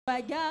my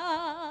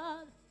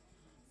God,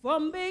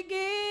 from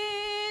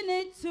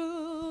beginning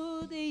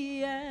to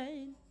the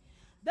end.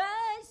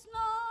 There's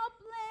no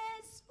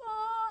place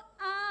for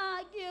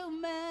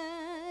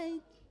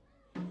argument.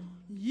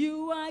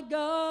 You are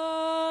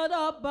God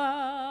all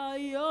by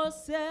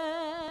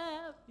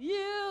yourself. You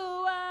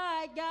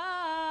are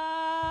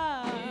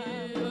God.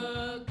 You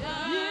are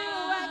God. You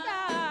are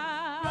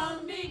God.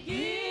 From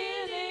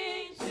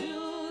beginning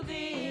to the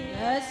end.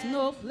 There's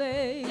no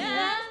place.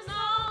 There's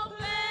no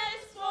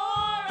place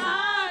for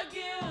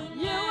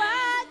argument. You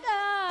are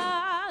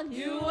God.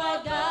 You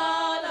are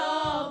God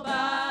all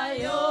by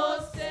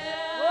yourself.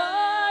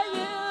 Oh,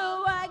 you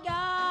are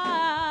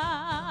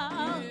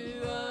God.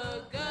 You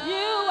are God.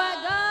 You are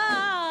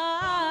God.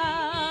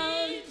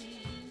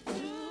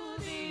 To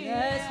the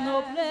There's end. no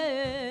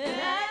place.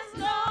 There's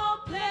no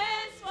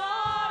place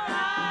for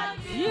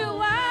argument. You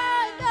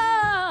are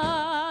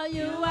God.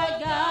 You are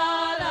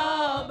God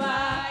all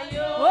by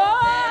yourself. Oh,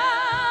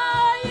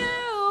 you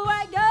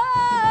are God.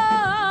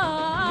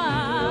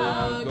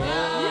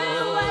 You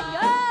are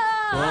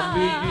God. From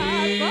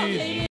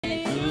beginning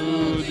to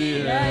the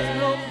There's end.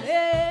 no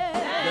place.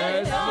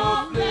 There's no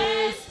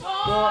place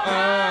for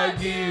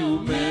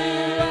argument.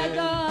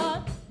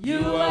 You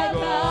are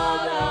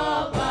God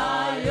all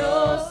by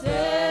yourself.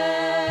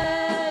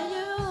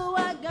 You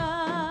are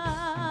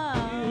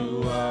God.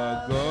 You are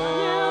You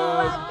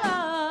God. are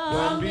God.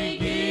 From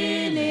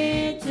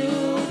beginning to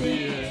the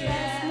end.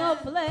 There's no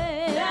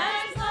place.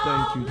 There's no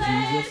Thank you,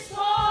 place Jesus.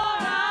 for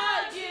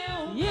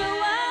argument. You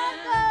are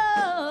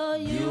God.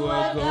 You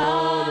are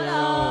God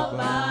all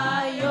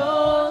by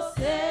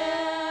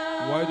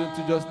yourself. Why don't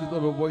you just lift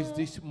up a voice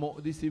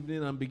this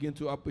evening and begin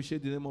to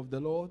appreciate the name of the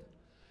Lord?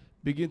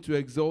 Begin to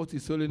exalt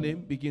his holy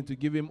name. Begin to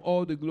give him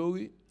all the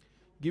glory.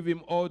 Give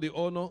him all the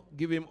honor.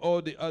 Give him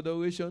all the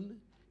adoration.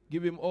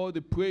 Give him all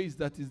the praise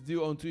that is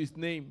due unto his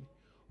name.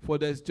 For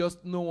there's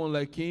just no one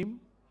like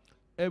him.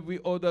 Every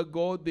other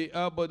God, they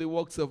are but the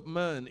works of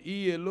man.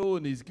 He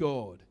alone is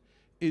God.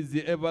 Is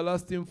the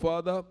everlasting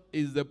Father.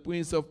 Is the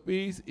Prince of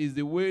Peace. Is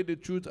the way, the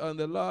truth, and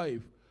the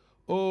life.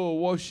 Oh,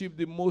 worship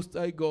the Most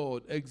High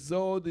God.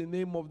 Exalt the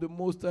name of the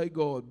Most High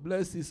God.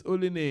 Bless his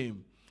holy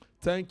name.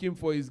 Thank him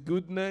for his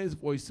goodness,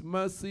 for his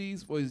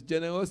mercies, for his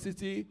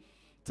generosity.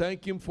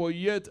 Thank him for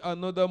yet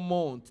another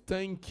month.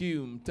 Thank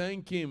him.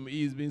 Thank him.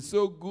 He has been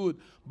so good.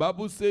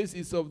 Bible says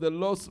it's of the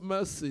Lord's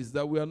mercies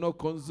that we are not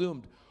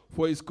consumed.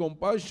 For his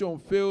compassion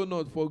fail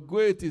not, for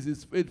great is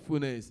his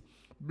faithfulness.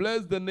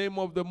 Bless the name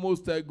of the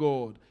Most High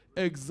God.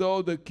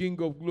 Exalt the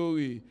King of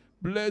glory.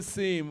 Bless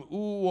him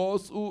who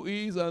was, who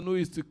is, and who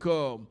is to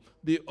come.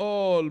 The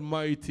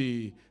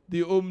Almighty,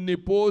 the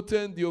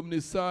Omnipotent, the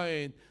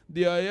Omniscient,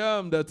 the I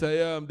am that I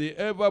am, the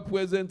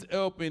ever-present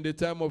help in the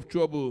time of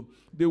trouble,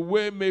 the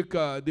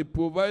Waymaker, the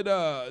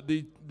Provider,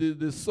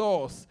 the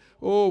Source.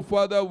 Oh,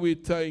 Father, we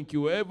thank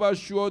you. Ever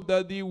sure,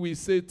 Daddy, we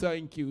say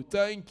thank you.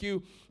 Thank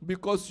you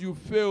because you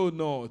fail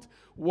not.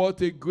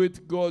 What a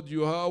great God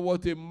you are.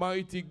 What a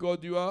mighty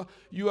God you are.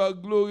 You are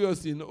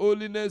glorious in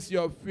holiness. You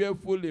are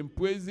fearful in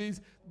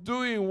praises,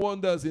 doing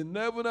wonders in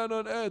heaven and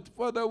on earth.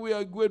 Father, we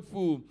are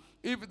grateful.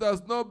 If it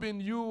has not been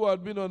you who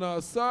had been on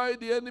our side,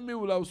 the enemy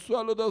will have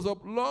swallowed us up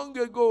long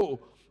ago.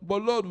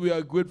 But Lord, we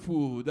are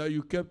grateful that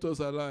you kept us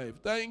alive.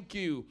 Thank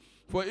you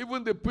for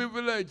even the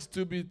privilege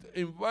to be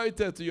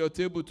invited to your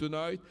table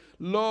tonight.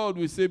 Lord,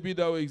 we say, be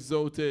thou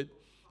exalted.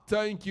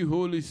 Thank you,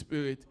 Holy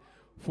Spirit,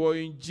 for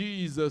in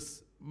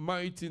Jesus'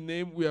 mighty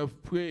name we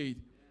have prayed.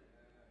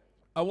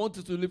 I want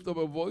you to lift up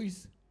a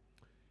voice.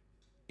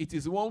 It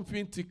is one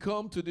thing to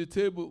come to the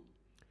table.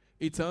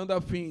 It's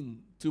another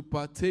thing to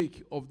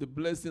partake of the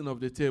blessing of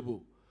the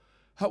table.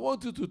 I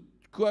want you to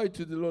cry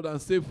to the Lord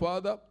and say,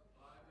 Father,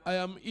 I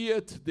am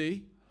here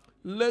today.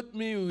 Let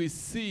me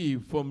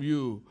receive from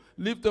you.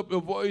 Lift up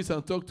your voice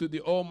and talk to the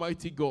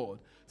Almighty God.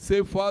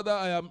 Say, Father,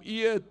 I am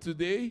here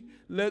today.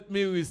 Let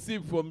me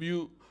receive from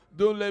you.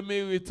 Don't let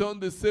me return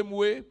the same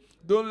way.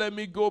 Don't let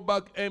me go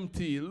back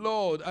empty.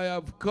 Lord, I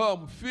have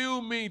come.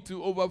 Fill me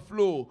to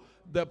overflow.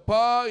 The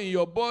power in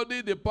your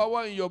body, the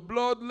power in your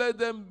blood, let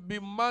them be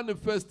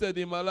manifested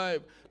in my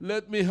life.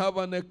 Let me have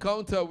an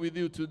encounter with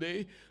you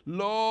today.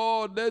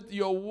 Lord, let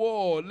your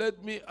word,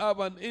 let me have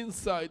an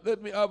insight.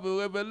 Let me have a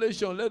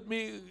revelation.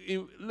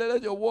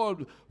 Let your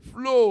word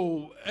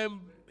flow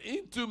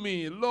into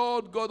me.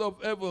 Lord God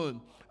of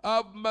heaven,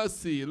 have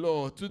mercy,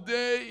 Lord.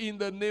 Today, in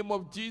the name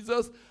of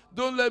Jesus,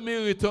 don't let me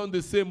return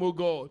the same, oh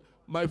God.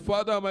 My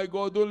Father, my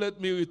God, don't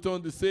let me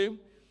return the same.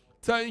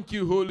 Thank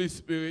you, Holy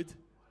Spirit.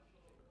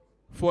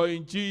 For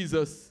in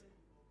Jesus'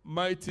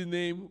 mighty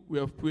name we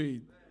have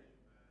prayed.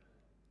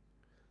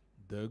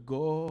 The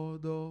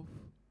God of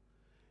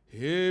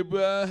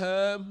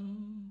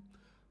Abraham,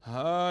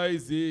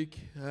 Isaac,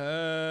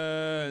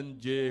 and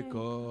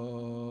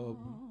Jacob,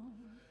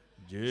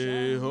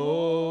 Jehovah,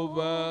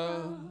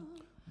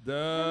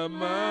 the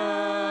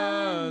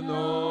man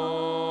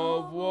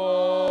of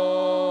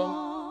war.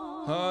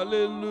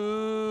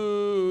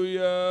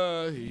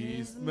 Hallelujah,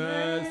 his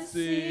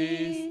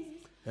mercies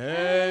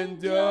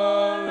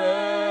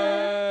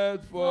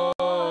endureth forever.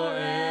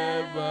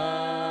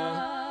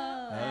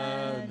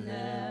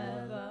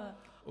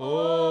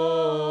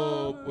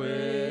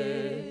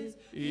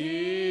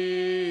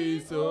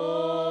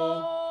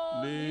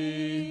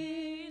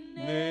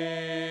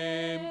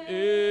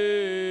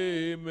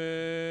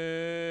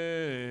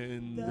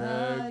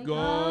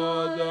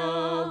 God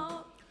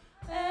of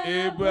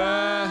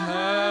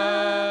Abraham,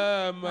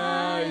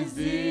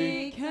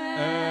 Isaac,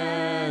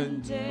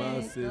 and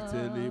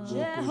Jacob.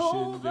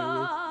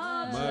 Jehovah,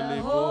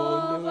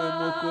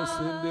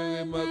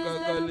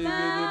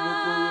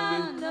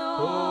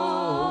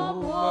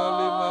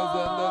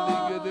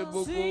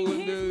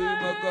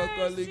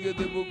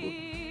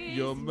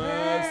 Your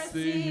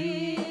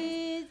mercy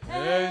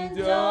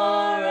endureth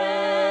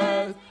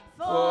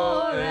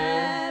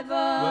forever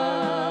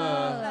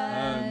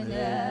and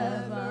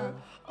ever.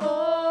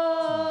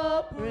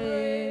 Oh,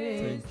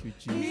 praise Thank you,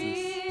 Jesus.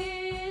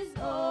 His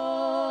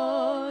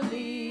holy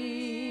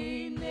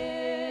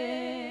name.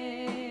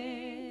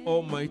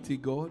 Almighty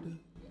God,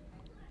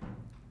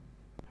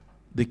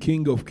 the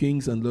King of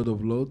kings and Lord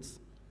of lords,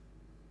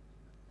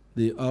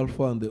 the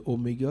Alpha and the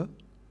Omega,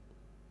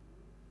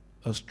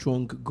 a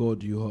strong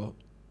God you are.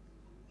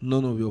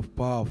 None of your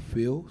power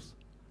fails.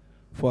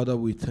 Father,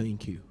 we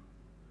thank you.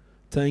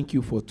 Thank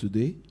you for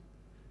today.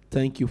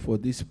 Thank you for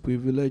this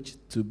privilege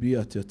to be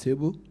at your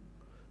table.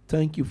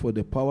 Thank you for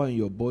the power in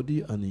your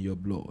body and in your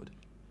blood.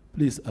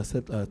 Please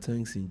accept our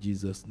thanks in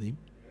Jesus' name.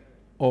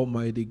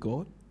 Almighty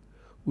God,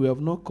 we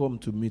have not come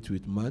to meet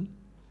with man,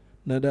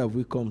 neither have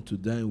we come to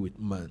dine with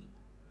man,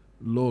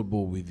 Lord, but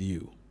with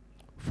you.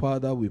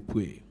 Father, we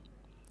pray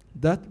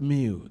that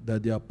meal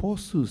that the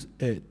apostles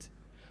ate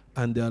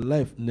and their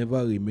life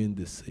never remained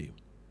the same.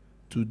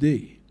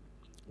 Today,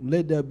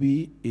 let there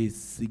be a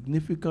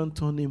significant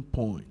turning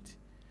point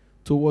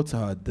towards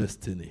our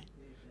destiny,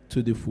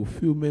 to the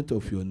fulfillment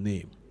of your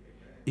name,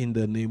 in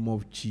the name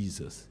of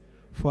Jesus.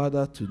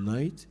 Father,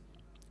 tonight,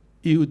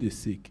 heal the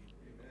sick,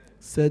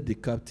 set the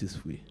captives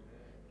free,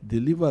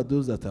 deliver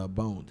those that are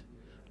bound.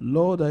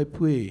 Lord, I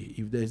pray,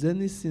 if there is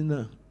any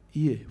sinner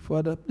here,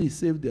 Father, please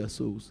save their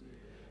souls.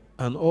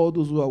 And all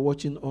those who are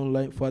watching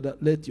online, Father,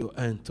 let your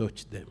hand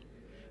touch them.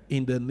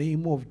 In the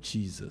name of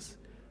Jesus.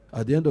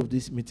 At the end of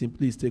this meeting,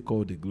 please take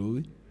all the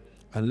glory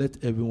and let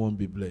everyone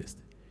be blessed.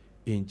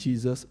 In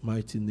Jesus'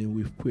 mighty name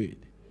we've prayed.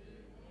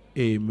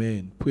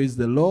 Amen. Praise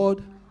the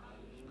Lord.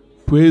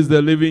 Praise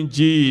the living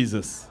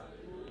Jesus.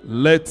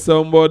 Let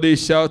somebody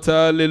shout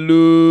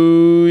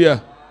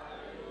hallelujah.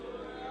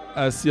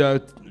 As you are,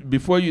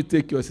 before you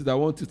take your seat, I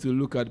want you to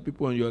look at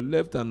people on your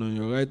left and on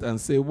your right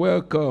and say,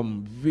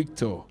 welcome,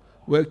 Victor.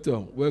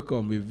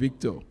 Welcome,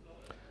 Victor.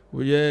 Oh,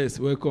 yes,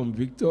 welcome,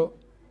 Victor.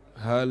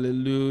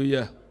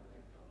 Hallelujah.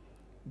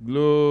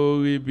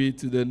 Glory be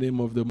to the name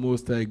of the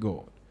Most High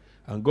God.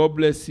 And God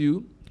bless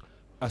you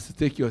as you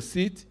take your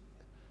seat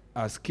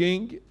as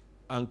King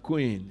and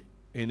Queen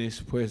in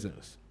His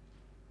presence.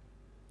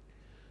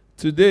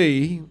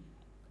 Today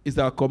is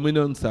our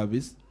communion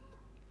service,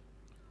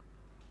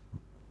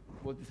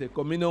 but it's a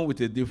communion with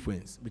a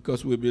difference,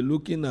 because we'll be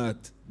looking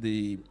at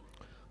the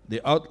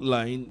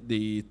outline,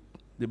 the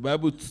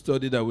Bible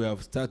study that we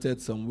have started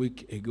some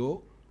weeks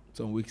ago,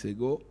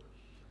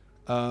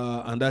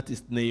 and that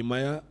is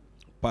Nehemiah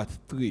part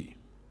 3.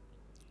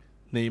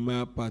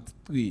 Nehemiah part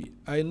 3.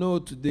 I know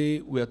today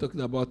we are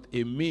talking about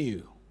a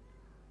meal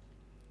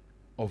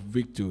of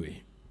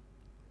victory.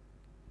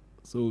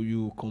 So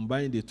you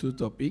combine the two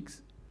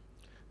topics.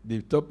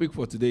 The topic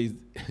for today is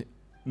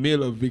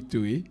meal of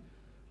victory,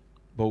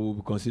 but we'll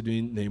be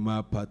considering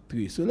Nehemiah part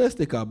 3. So let's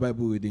take our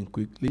Bible reading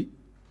quickly.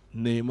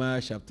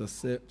 Nehemiah chapter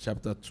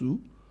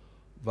 2,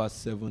 verse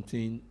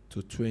 17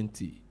 to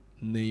 20.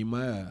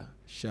 Nehemiah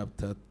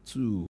chapter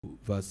 2,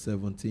 verse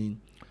 17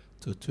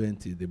 to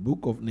 20. The book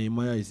of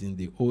Nehemiah is in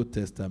the Old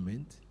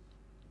Testament.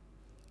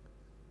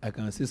 I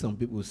can see some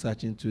people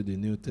searching through the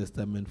New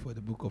Testament for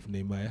the book of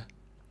Nehemiah.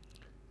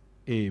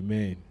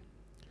 Amen.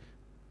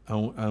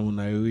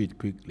 And I read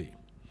quickly.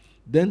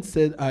 Then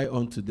said I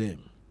unto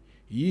them,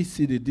 ye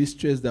see the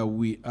distress that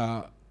we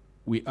are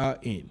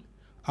in,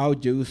 how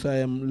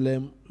Jerusalem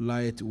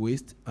lieth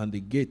waste, and the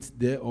gates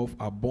thereof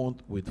are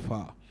burnt with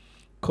fire.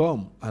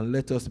 Come and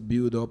let us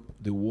build up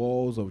the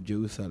walls of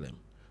Jerusalem,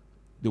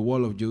 the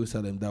wall of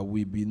Jerusalem, that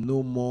we be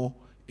no more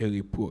a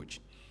reproach.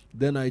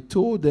 Then I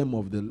told them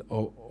of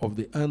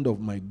the hand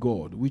of my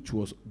God, which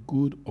was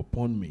good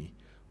upon me,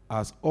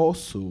 as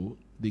also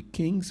the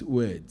king's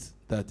words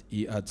that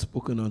he had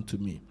spoken unto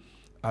me.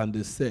 And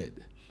they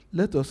said,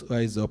 let us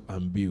rise up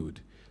and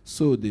build.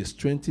 So they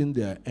strengthened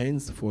their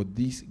hands for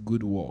this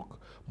good work.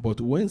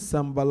 But when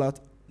Sanballat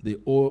the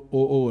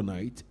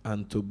Horonite,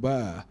 and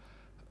Tobiah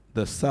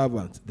the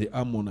servant, the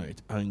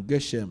Ammonite, and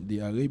Geshem the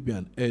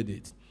Arabian heard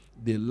it,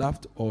 they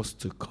laughed us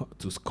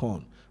to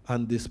scorn,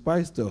 and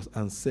despised us,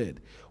 and said,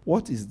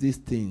 what is this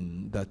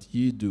thing that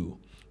ye do?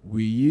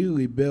 Will ye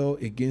rebel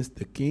against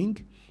the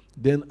king?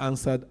 Then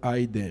answered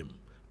I them,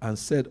 and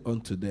said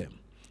unto them,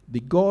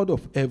 the God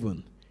of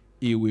heaven,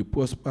 he will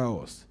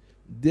prosper us.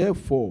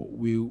 Therefore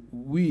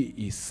we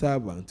his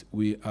servants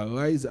will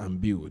arise and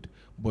build,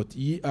 but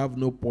ye have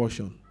no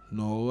portion,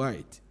 nor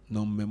right,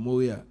 nor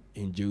memorial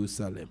in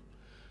Jerusalem.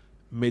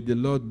 May the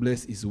Lord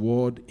bless his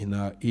word in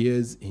our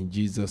ears in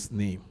Jesus'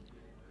 name.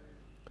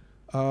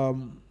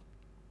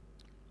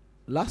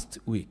 Last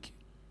week,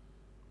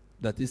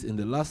 that is in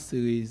the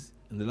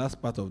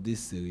last part of this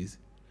series,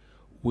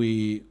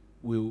 we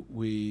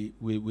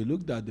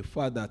looked at the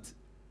fact that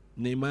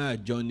Nehemiah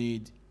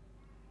journeyed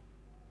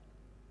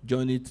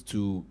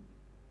to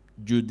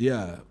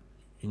Judea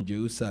in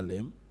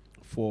Jerusalem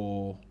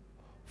for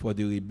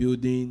the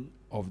rebuilding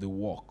of the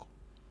work.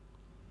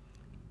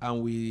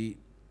 And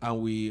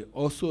we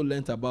also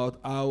learnt about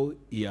how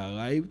he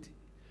arrived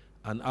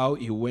and how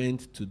he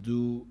went to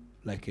do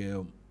like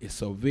a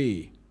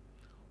survey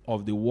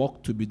of the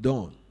work to be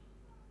done.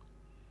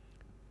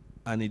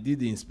 And he did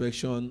the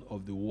inspection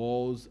of the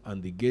walls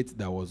and the gate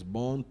that was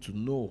born to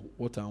know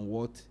what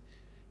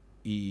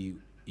he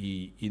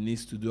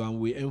needs to do. And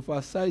we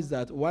emphasize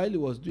that while he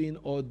was doing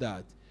all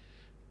that,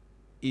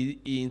 he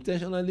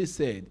intentionally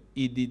said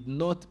he did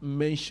not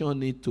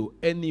mention it to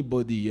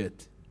anybody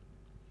yet.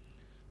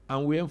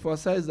 And we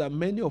emphasize that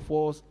many of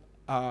us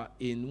are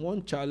in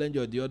one challenge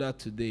or the other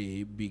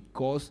today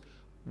because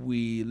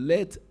we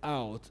let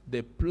out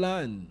the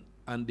plan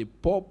and the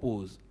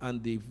purpose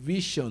and the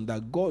vision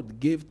that God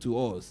gave to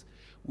us.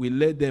 We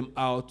let them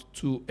out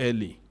too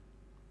early.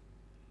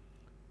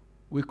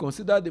 We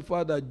consider the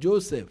fact that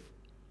Joseph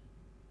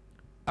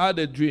had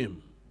a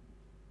dream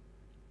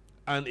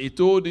and he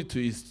told it to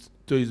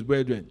his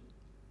brethren.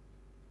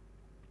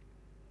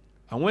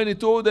 And when he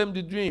told them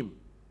the dream,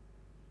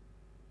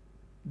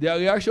 their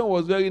reaction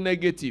was very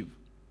negative.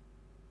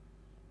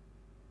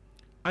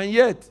 And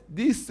yet,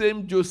 this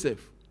same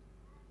Joseph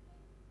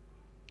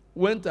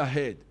went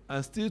ahead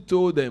and still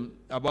told them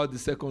about the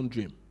second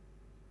dream.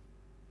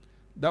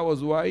 That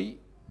was why,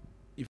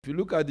 if you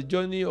look at the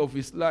journey of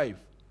his life,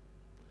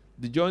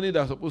 the journey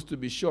that's supposed to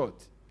be short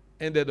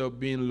ended up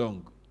being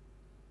long.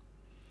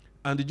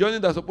 And the journey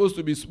that's supposed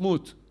to be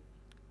smooth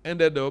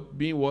ended up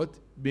being what?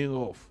 Being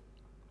rough.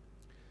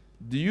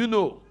 Do you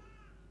know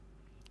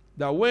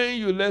that when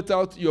you let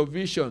out your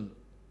vision,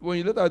 when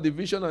you let out the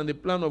vision and the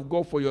plan of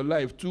God for your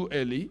life too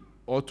early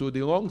or to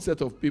the wrong set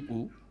of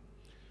people,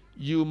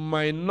 you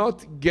might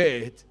not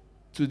get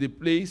to the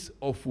place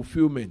of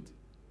fulfillment?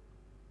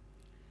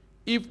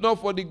 If not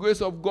for the grace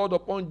of God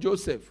upon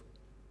Joseph,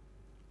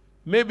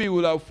 maybe he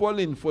would have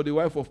fallen for the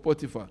wife of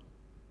Potiphar.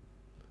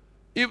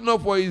 If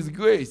not for his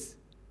grace,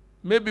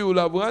 maybe he would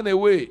have run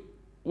away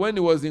when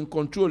he was in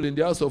control in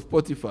the house of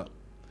Potiphar.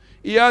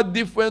 He had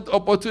different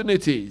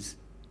opportunities.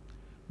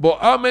 But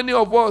how many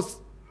of us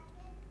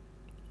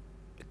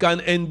can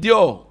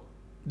endure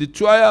the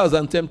trials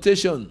and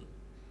temptation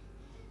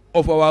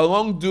of our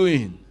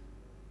wrongdoing?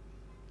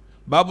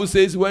 Bible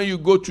says when you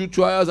go through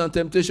trials and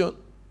temptation,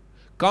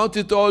 count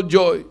it all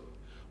joy.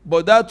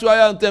 But that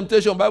trial and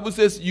temptation, Bible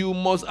says you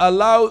must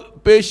allow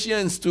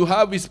patience to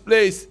have its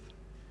place.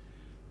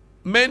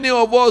 Many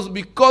of us,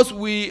 because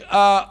we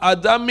are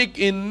Adamic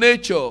in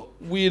nature,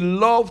 we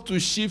love to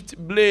shift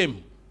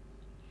blame.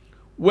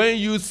 When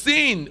you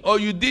sin or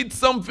you did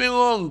something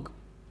wrong,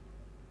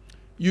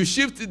 you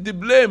shift the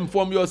blame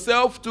from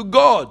yourself to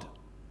God.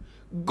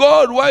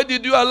 God, why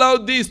did you allow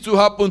this to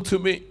happen to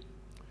me?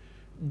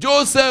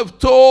 Joseph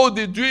told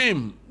the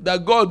dream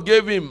that God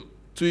gave him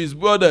to his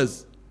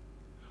brothers.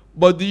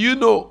 But do you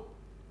know,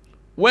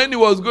 when he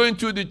was going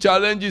through the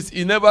challenges,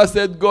 he never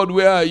said, God,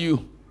 where are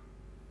you?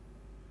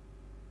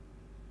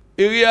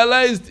 He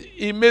realized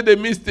he made a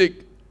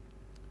mistake,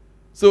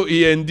 so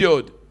he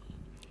endured.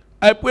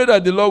 I pray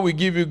that the Lord will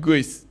give you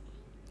grace,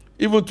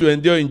 even to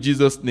endure in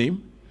Jesus'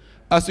 name.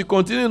 As we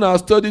continue in our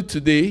study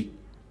today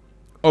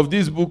of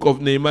this book of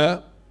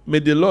Nehemiah, may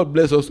the Lord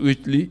bless us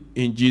richly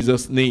in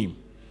Jesus' name.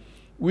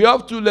 We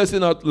have two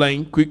lessons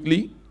outlined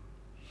quickly.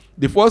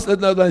 The first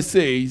lesson outline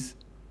says,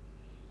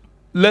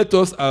 let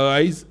us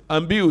arise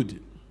and build.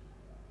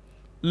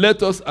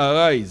 Let us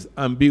arise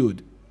and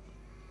build.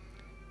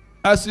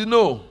 As you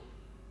know,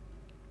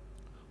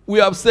 we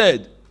have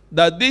said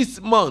that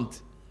this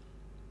month,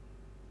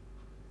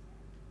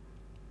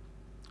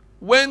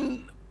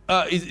 when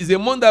is a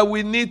month that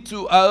we need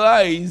to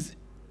arise,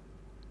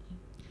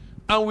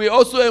 and we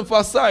also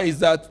emphasize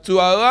that to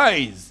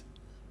arise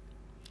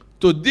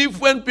to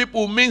different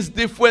people means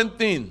different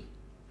things.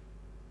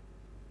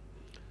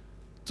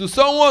 To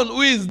someone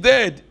who is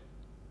dead,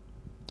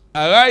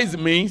 arise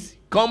means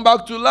come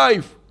back to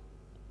life.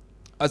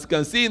 As you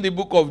can see in the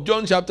book of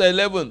John chapter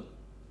 11,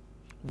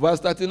 verse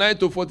 39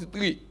 to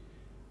 43,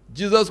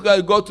 Jesus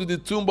Christ got to the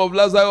tomb of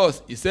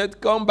Lazarus. He said,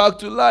 come back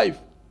to life.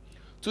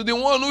 To the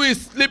one who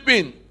is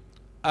sleeping,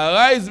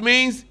 arise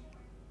means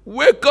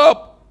wake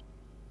up.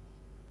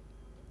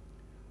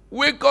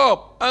 Wake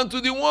up. And to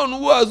the one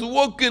who has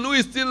woken, who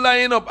is still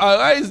lying up,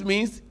 arise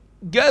means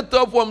get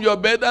up from your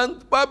bed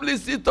and probably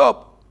sit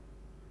up.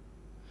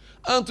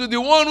 And to the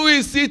one who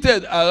is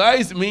seated,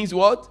 arise means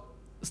what?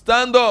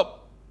 Stand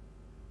up.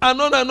 And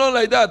on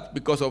like that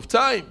because of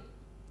time.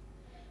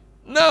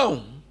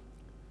 Now,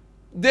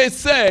 they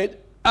said,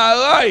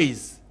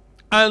 arise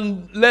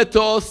and let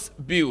us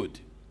build.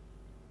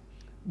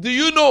 Do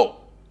you know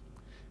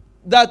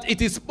that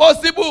it is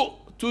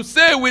possible to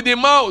say with the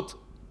mouth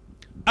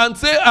and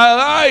say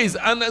arise,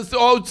 and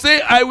or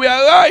say I will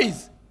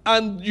arise,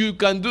 and you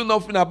can do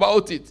nothing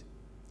about it?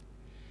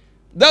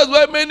 That's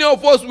why many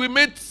of us, we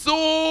made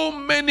so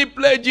many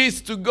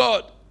pledges to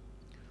God.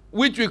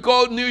 which we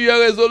call New Year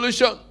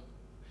resolution.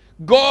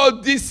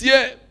 God, this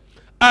year,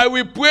 I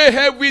will pray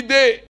every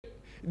day.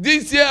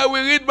 This year, I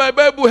will read my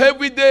Bible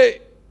every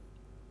day.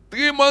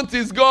 3 months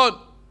is gone.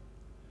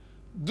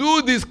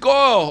 Do the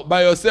score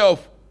by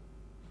yourself.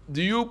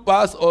 Do you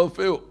pass or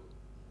fail?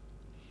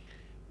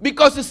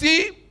 Because you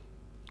see,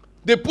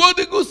 the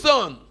prodigal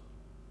son,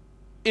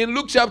 in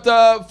Luke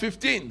chapter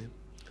 15,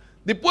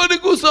 the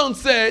prodigal son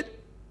said,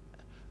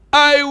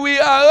 I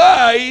will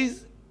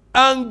arise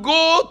and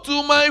go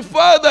to my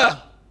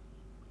father.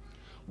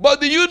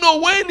 But do you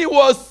know, when he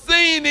was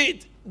saying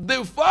it,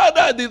 the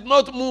father did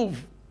not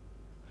move.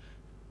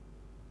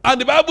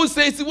 And the Bible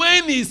says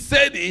when he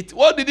said it,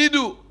 what did he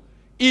do?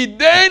 He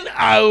then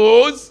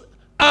arose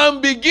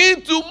and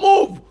began to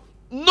move.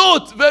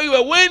 Note very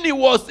well, when he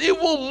was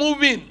even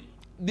moving,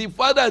 the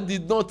father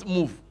did not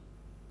move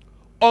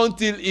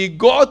until he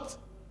got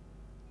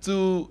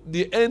to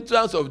the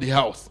entrance of the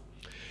house.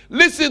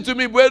 Listen to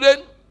me,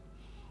 brethren.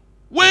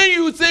 When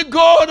you say,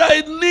 God,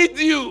 I need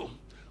you.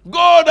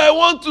 God, I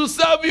want to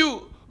serve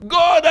you.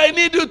 God, I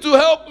need you to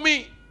help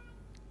me.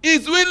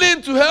 He's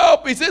willing to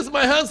help. He says,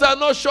 my hands are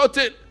not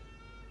shortened.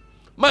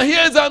 My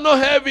hands are not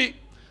heavy.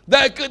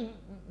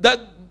 That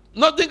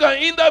nothing can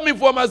hinder me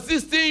from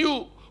assisting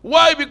you.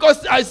 Why?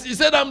 Because he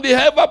said, I'm the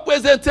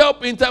ever-present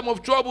help in time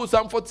of trouble.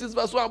 Psalm 46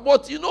 verse 1.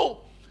 But you know,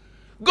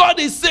 God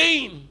is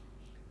saying,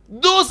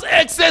 those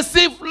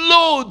excessive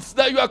loads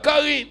that you are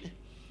carrying,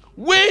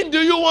 when do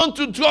you want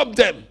to drop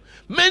them?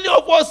 Many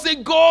of us say,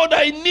 God,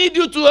 I need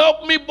you to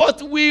help me,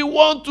 but we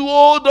want to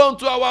hold on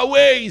to our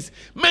ways.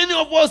 Many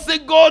of us say,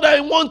 God, I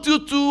want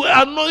you to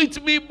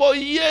anoint me, but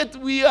yet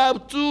we are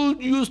too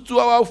used to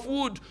our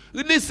food.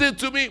 Listen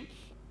to me.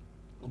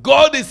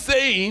 God is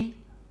saying,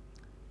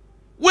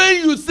 when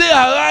you say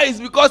arise,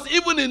 because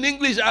even in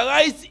English,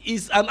 arise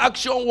is an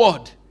action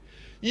word.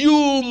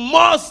 You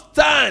must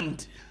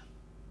stand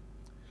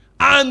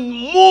and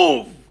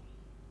move.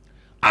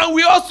 And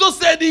we also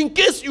said, in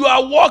case you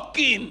are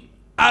walking,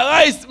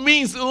 arise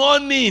means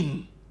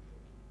running.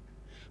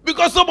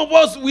 Because some of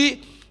us,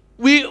 we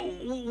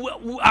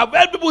have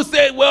heard people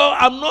say, well,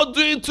 I'm not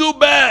doing too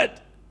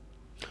bad.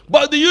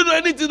 But do you know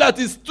anything that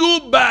is too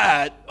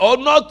bad or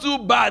not too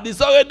bad?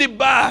 It's already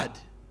bad.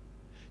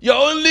 You're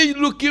only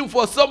looking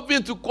for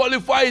something to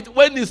qualify it.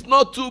 When it's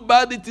not too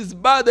bad, it is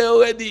bad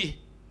already.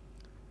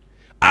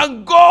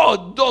 And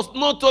God does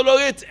not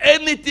tolerate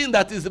anything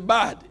that is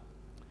bad.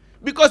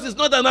 Because it's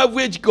not an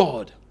average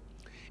God.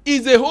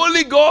 He's a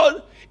holy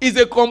God. He's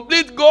a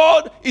complete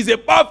God. He's a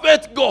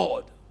perfect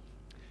God.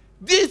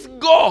 This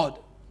God,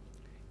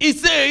 he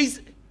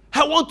says,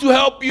 I want to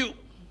help you.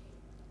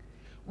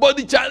 But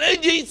the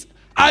challenge is,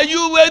 are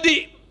you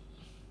ready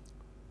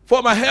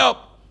for my help?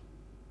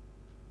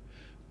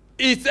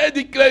 He said,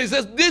 declared, he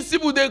says, these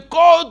people, they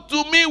call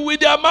to me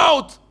with their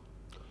mouth,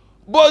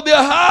 but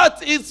their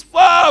heart is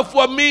far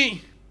from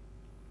me.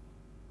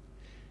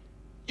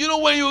 You know,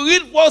 when you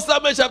read 1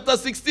 Samuel chapter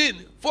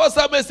 16, 1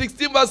 Samuel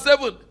 16 verse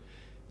 7,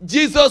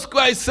 Jesus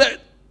Christ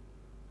said,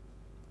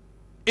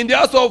 in the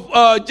house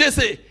of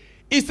Jesse,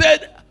 he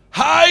said,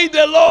 I,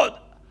 the Lord,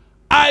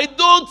 I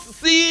don't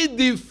see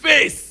the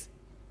face.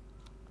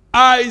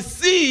 I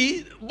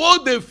see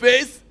both the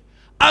face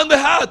and the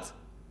heart.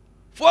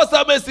 1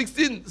 Samuel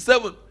 16,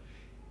 7.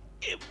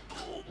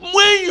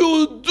 When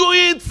you're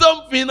doing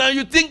something and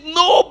you think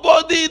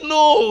nobody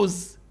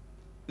knows,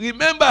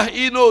 remember,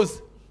 he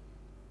knows.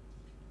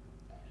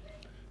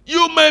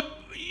 You may,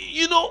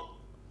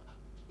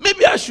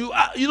 maybe I should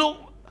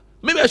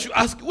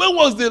ask, when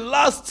was the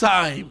last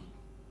time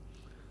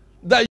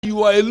that you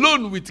were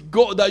alone with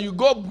God, that you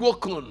got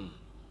broken?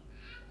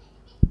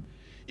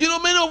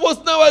 Many of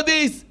us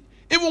nowadays,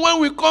 even when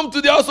we come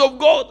to the house of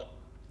God,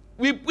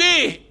 we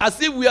pray as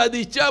if we are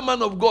the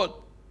chairman of God.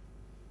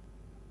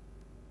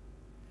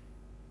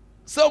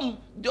 Some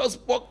just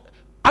spoke.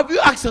 Have you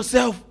asked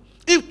yourself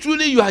if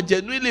truly you are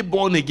genuinely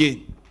born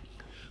again?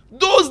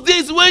 Those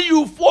days when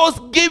you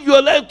first gave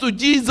your life to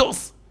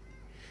Jesus,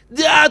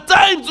 there are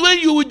times when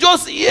you will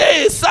just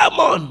hear a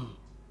sermon,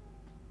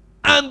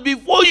 and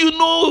before you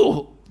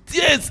know,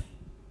 tears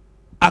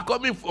are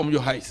coming from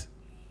your eyes.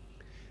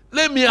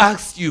 Let me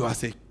ask you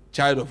as a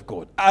child of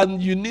God,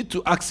 and you need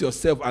to ask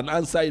yourself and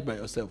answer it by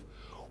yourself.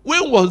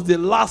 When was the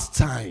last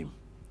time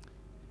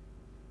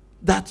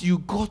that you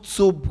got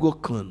so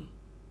broken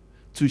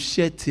to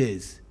shed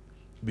tears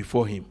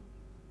before him?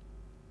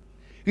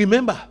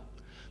 Remember,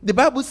 the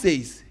Bible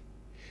says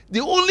the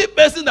only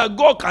person that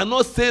God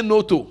cannot say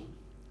no to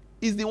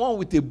is the one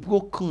with a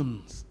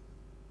broken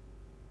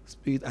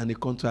spirit and a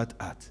contrite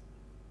heart.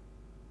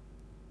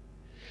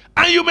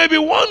 And you may be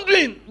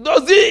wondering,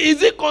 is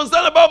he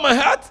concerned about my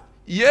heart?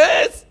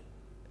 Yes.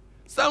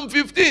 Psalm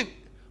 15,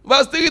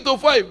 verse 3 to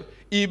 5.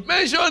 He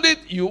mentioned it.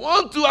 You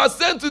want to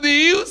ascend to the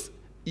hills,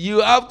 you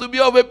have to be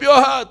of a pure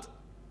heart.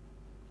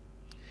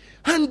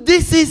 And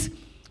this is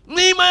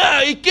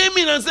Nehemiah. He came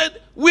in and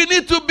said, we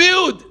need to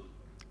build.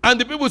 And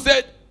the people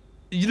said,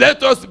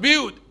 let us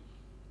build.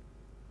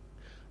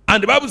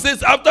 And the Bible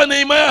says, after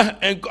Nehemiah,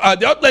 and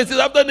the outline says,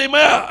 after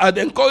Nehemiah had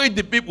encouraged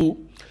the people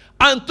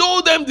and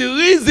told them the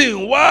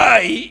reason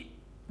why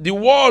the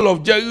wall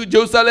of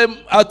Jerusalem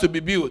had to be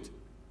built,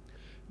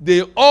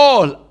 they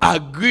all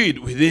agreed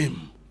with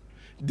him.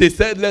 They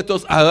said, let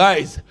us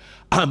arise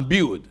and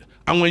build.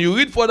 And when you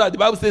read further, the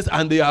Bible says,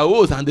 and they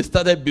arose and they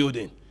started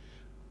building.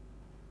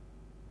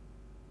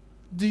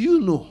 Do you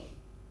know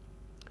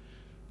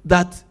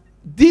that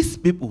these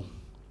people,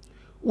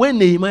 when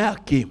Nehemiah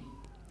came,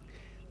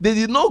 they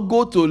did not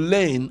go to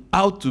learn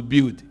how to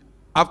build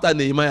after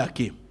Nehemiah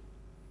came?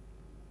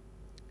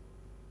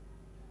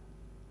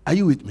 Are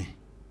you with me?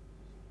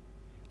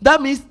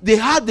 That means they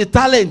had the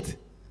talent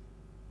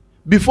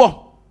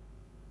before.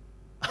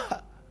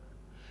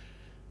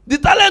 The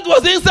talent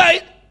was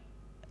inside,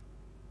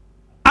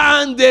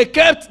 and they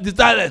kept the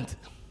talent.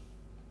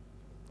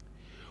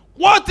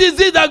 What is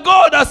it that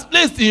God has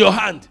placed in your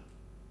hand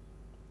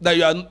that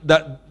you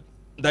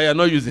are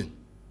not using?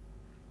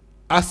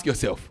 Ask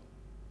yourself.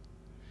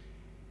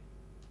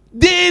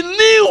 They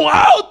knew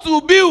how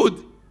to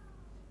build,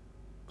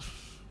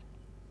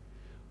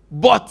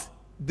 but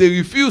they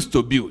refused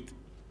to build.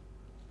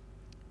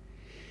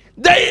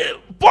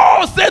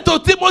 Paul said to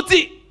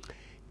Timothy,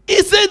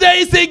 he said there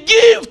is a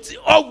gift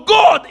of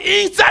God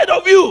inside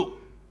of you.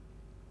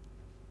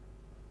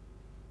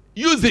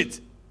 Use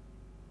it.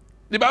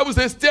 The Bible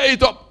says stir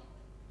it up.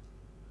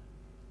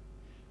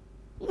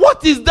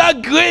 What is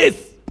that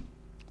grace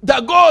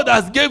that God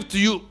has given to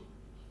you?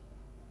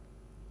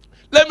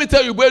 Let me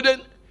tell you,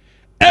 brethren,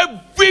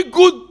 every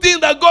good thing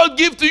that God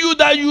gives to you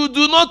that you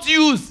do not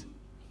use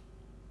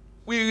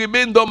will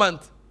remain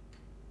dormant.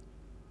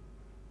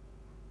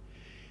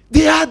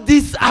 They have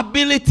this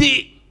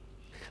ability.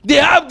 They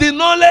have the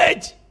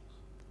knowledge.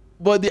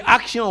 But the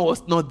action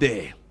was not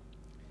there.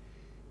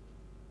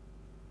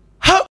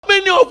 How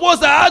many of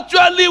us are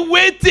actually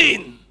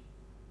waiting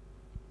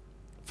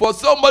for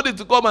somebody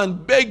to come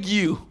and beg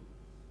you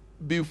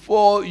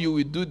before you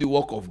will do the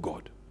work of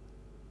God?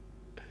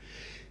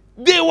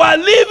 They were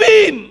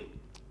living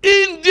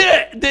in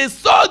there. They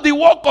saw the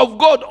work of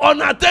God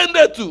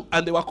unattended to,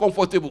 and they were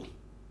comfortable.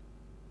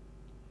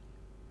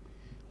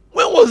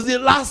 When was the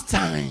last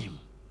time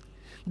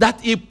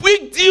that it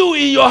pricked you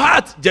in your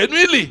heart,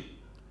 genuinely,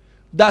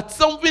 that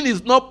something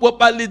is not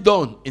properly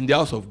done in the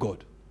house of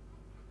God?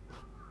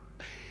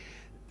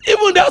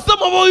 Even there are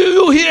some of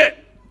you here,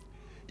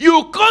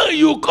 you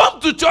come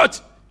to church,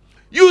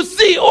 you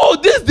see, oh,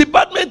 this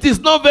department is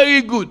not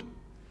very good.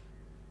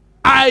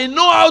 I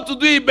know how to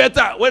do it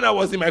better when I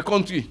was in my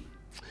country.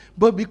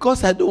 But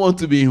because I don't want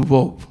to be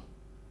involved.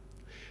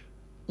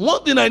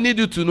 One thing I need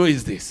you to know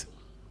is this.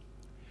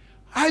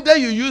 Either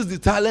you use the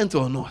talent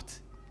or not,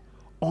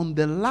 on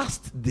the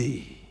last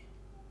day,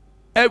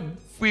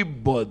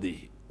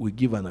 everybody will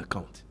give an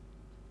account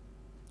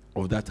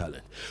of that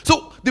talent.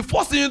 So the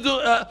first thing you do,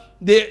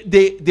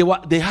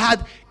 they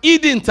had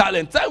hidden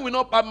talent. Time will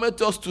not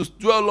permit us to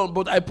dwell on,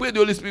 but I pray the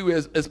Holy Spirit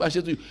will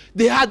especially to you.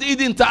 They had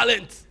hidden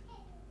talent.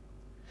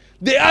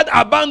 They had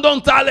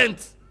abandoned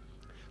talent.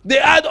 They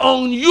had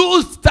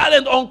unused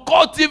talent,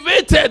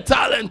 uncultivated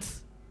talent.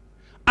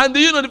 And do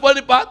you know the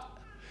funny part?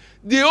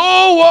 The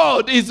whole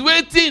world is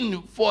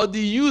waiting for the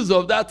use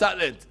of that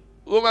talent.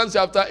 Romans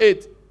chapter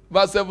 8,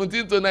 verse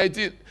 17 to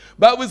 19.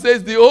 Bible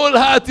says the whole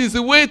heart is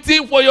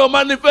waiting for your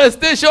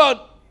manifestation.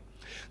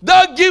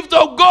 That gift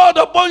of God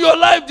upon your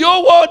life, the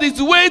whole world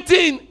is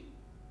waiting.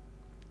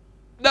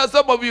 There are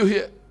some of you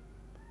here.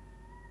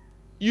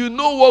 You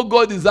know what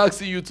God is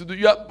asking you to do.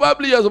 You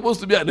are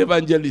supposed to be an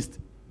evangelist.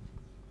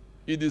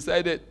 You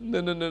decided,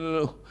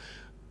 no.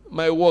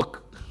 My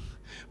work,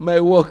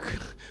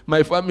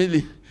 my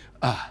family.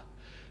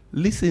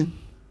 Listen.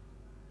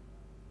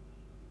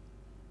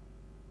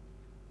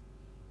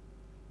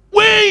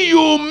 When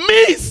you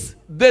miss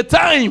the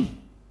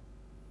time,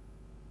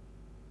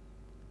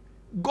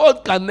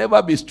 God can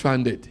never be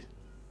stranded.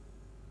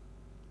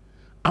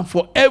 And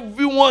for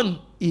everyone,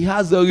 he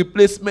has a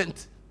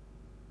replacement.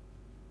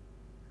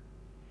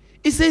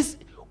 He says,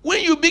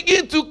 when you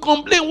begin to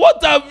complain,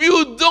 what have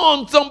you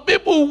done? Some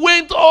people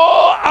went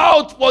all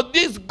out for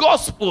this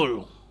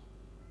gospel,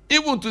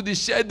 even to the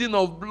shedding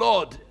of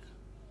blood.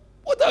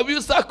 What have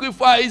you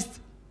sacrificed?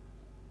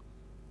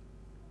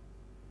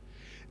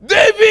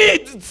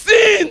 David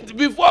sinned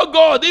before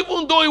God,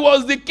 even though he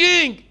was the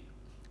king.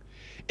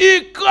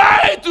 He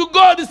cried to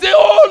God. He said,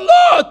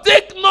 oh Lord,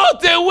 take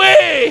not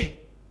away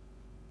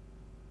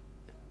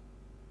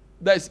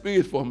thy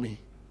spirit from me.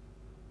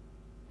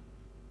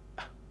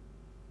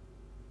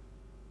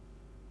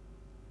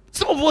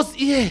 Some of us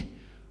here,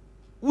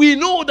 we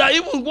know that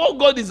even what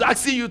God is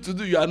asking you to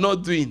do, you are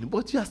not doing,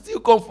 but you are still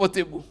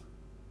comfortable.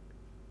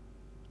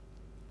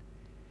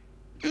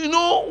 You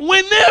know,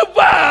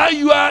 whenever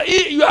you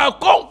are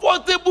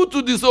comfortable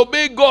to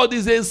disobey God,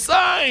 is a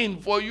sign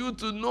for you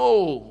to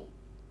know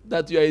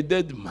that you are a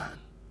dead man.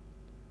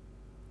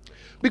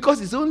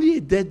 Because it's only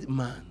a dead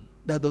man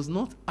that does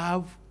not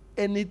have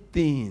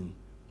anything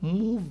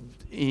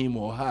moved him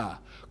or her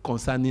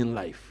concerning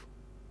life.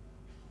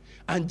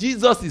 And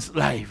Jesus is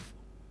life.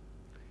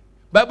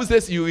 Bible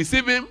says you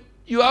receive him,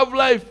 you have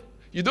life.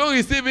 You don't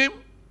receive him,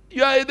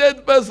 you are a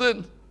dead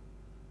person.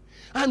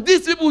 And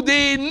these people,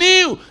 they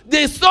knew,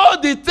 they saw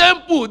the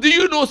temple. Do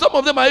you know some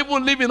of them are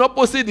even living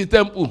opposite the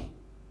temple?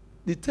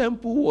 The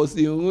temple was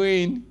in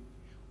ruin,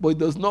 but it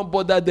does not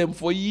bother them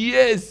for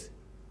years.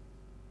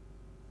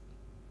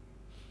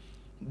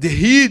 They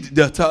hid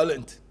their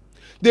talent.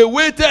 They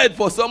waited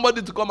for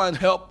somebody to come and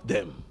help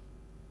them,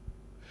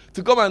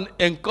 to come and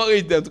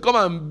encourage them, to come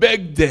and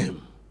beg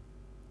them.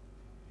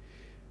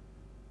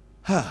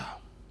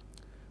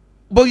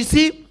 But you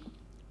see,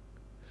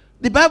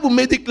 the Bible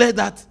made it clear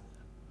that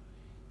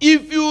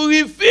if you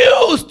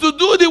refuse to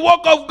do the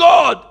work of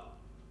God,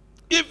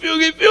 if you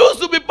refuse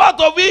to be part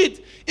of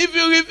it, if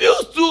you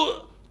refuse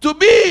to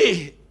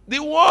be the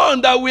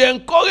one that will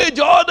encourage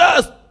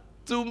others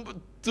to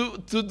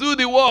do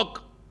the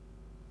work,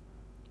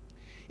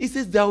 he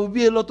says there will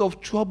be a lot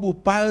of trouble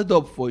piled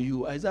up for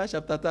you. Isaiah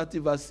chapter 30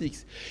 verse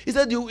 6. He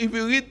said if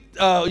you read,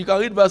 you can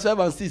read verse 5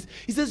 and 6.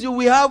 He says you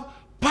will have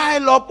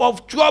pile up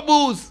of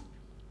troubles.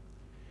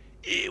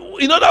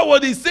 In other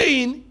words, he's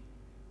saying,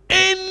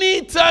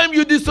 anytime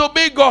you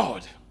disobey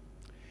God,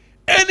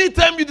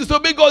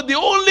 the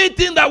only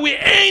thing that will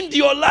end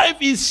your life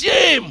is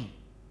shame.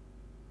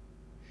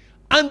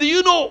 And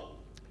you know,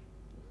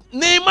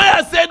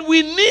 Nehemiah said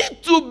we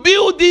need to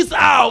build this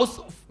house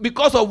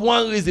because of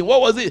one reason.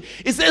 What was it?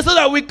 He said so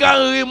that we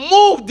can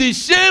remove the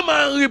shame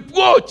and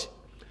reproach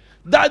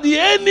that the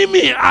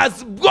enemy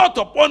has brought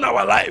upon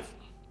our life,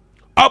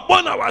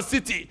 upon our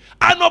city,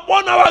 and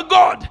upon our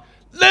God.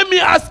 Let me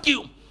ask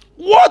you,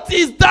 what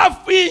is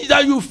that thing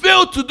that you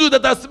failed to do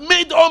that has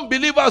made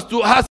unbelievers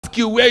to ask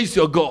you, where is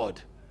your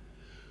God?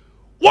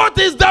 What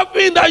is that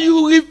thing that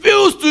you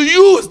refuse to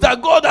use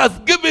that God has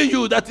given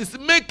you that is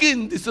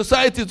making the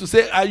society to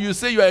say, and you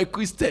say you are a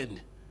Christian?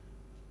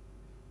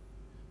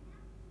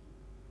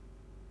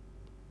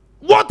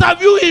 What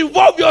have you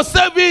involved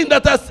yourself in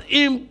that has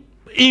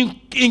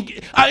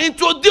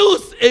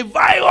introduced a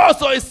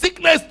virus or a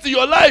sickness to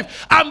your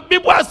life, and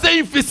people are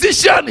saying,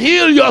 physician,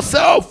 heal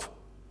yourself?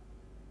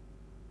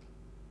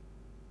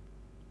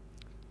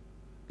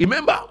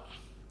 Remember,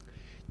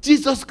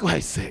 Jesus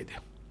Christ said,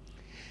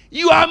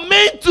 you are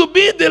meant to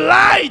be the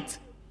light.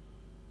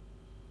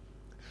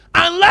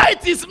 And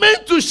light is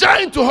meant to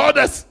shine to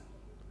others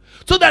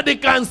so that they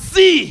can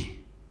see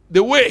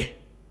the way.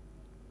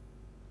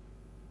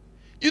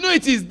 You know,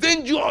 it is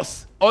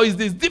dangerous or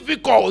it is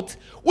difficult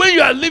when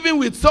you are living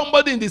with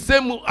somebody in the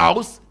same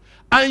house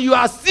and you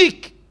are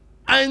sick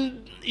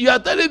and you are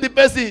telling the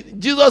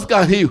person, Jesus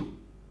can heal.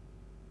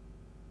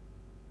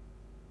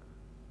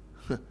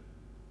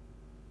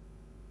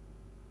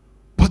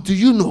 But do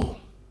you know,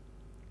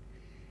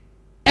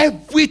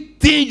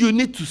 everything you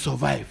need to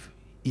survive,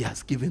 he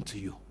has given to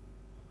you.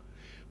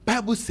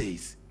 Bible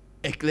says,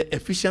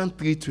 Ephesians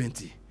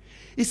 3:20,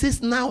 it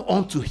says, now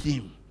unto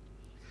him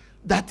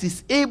that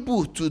is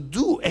able to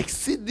do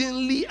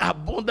exceedingly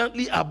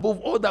abundantly above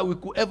all that we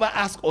could ever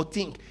ask or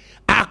think,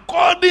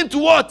 according to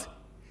what?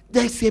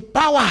 There is a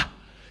power.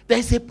 There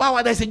is a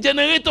power. There is a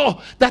generator.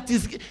 That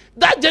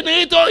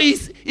generator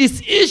is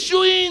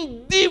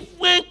issuing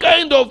different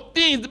kind of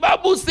things. The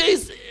Bible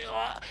says,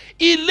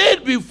 he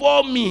laid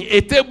before me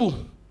a table.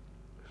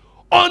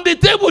 On the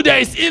table there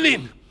is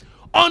healing.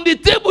 On the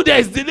table there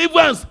is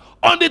deliverance.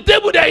 On the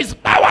table there is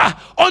power.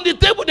 On the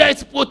table there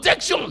is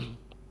protection.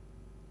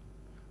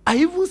 I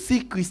even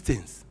see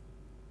Christians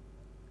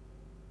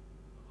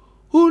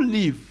who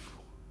live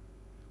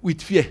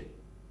with fear.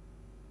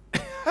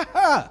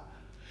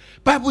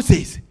 Bible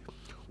says,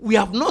 we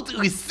have not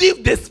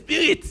received the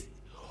spirit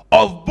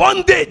of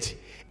bondage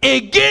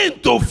again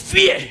to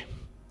fear,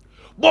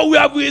 but we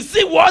have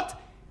received what?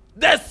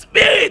 The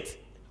spirit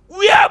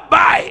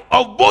whereby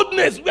of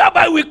boldness,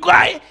 whereby we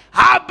cry,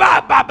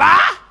 Abba, Baba.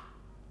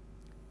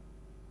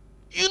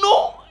 You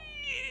know,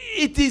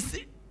 it is,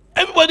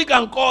 everybody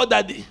can call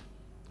daddy,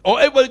 or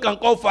everybody can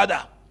call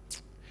father,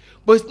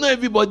 but it's not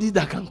everybody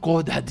that can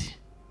call daddy.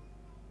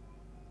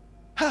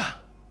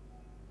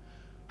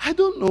 I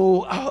don't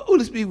know. Our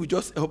Holy Spirit will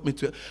just help me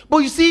to. But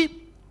you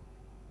see,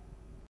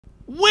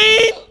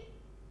 when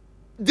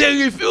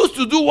they refuse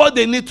to do what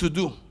they need to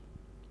do,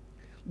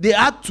 they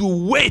had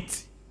to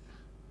wait.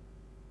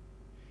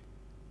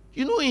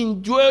 You know,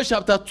 in Joel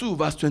chapter 2,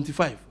 verse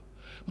 25,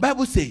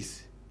 Bible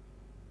says,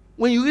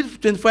 when you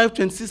read 25,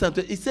 26, and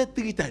 20, it said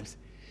 3 times,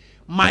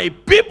 my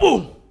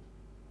people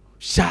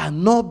shall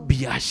not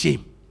be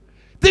ashamed.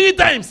 3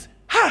 times.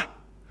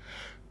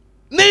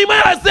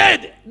 Nehemiah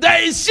said,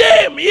 there is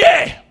shame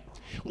here.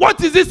 What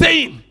is he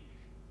saying?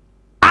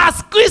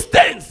 As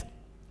Christians,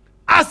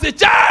 as a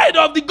child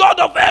of the God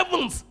of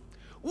heavens,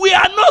 we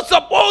are not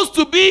supposed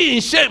to be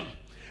in shame.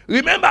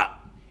 Remember,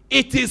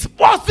 it is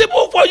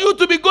possible for you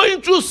to be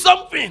going through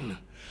something,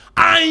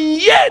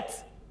 and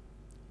yet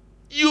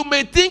you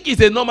may think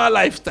it's a normal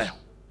lifestyle.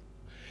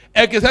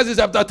 Ecclesiastes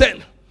chapter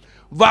 10,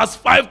 verse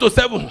 5 to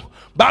 7.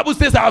 Bible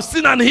says, I have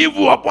seen an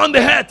evil upon the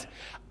earth.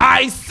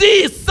 I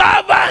see a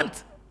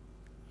servant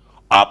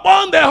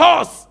upon the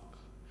horse.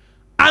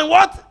 And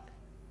what?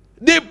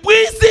 The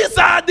princes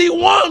are the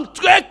one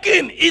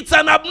trekking. It's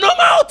an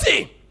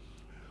abnormality.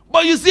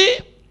 But you see,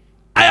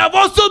 I have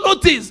also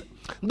noticed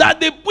that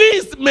the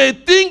priest may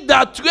think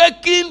that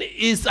trekking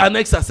is an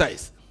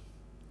exercise.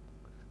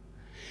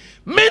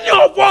 Many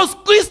of us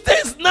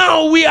Christians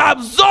now, we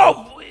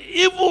absorb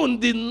even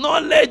the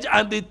knowledge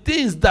and the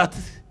things that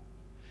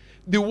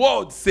the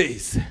world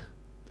says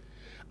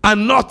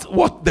and not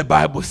what the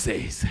Bible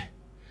says.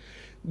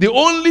 The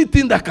only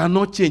thing that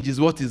cannot change is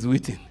what is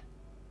written.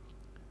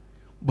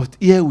 But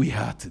here we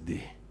are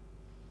today.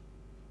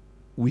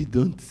 We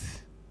don't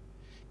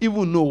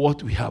even know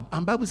what we have.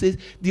 And the Bible says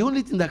the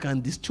only thing that can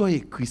destroy a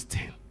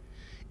Christian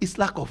is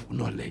lack of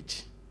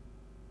knowledge.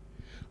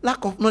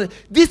 Lack of knowledge.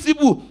 These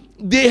people,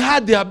 they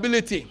had the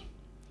ability.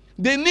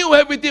 They knew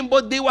everything,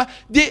 but they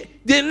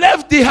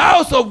left the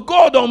house of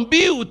God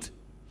unbuilt.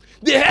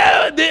 They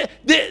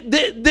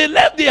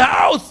left the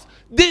house.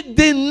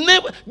 They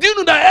never. Do you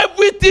know that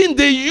everything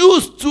they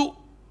used to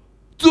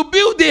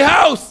build the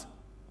house,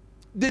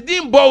 they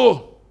didn't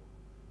borrow.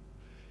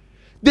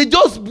 They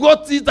just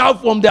brought it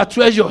out from their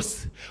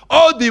treasures.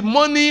 All the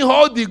money,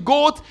 all the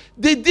gold,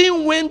 they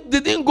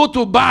didn't go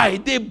to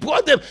buy. They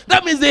brought them.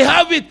 That means they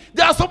have it.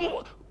 There are some,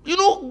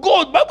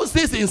 God, Bible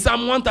says in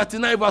Psalm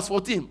 139 verse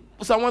 14.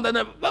 Psalm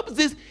 139, Bible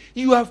says,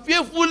 you are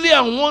fearfully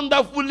and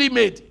wonderfully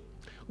made.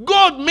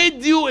 God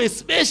made you a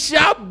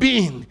special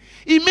being.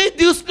 He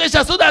made you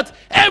special so that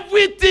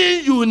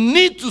everything you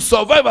need to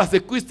survive as a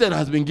Christian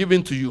has been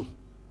given to you.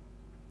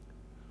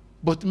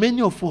 But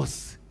many of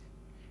us,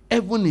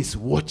 heaven is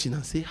watching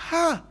and say,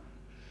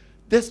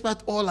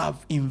 despite all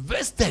I've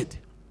invested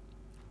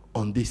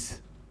on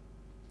this.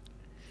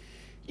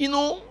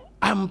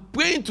 I'm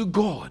praying to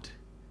God.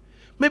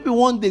 Maybe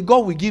one day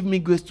God will give me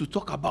grace to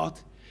talk about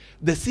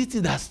the city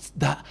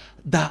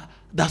that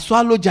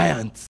swallowed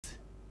giants.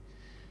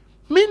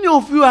 Many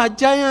of you are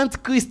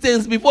giant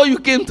Christians before you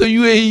came to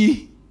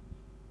UAE.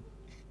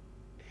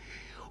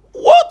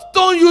 What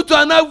turned you to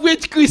an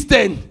average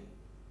Christian?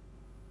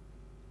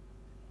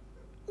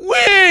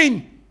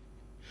 When?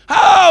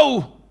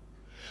 How?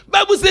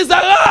 Bible says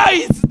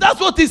arise. That's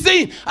what he's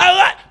saying.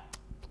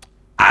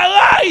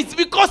 Arise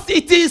because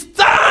it is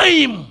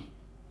time.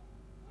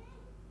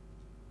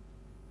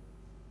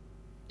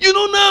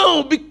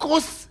 Now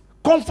because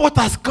comfort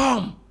has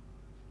come.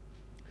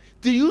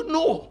 Do you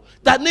know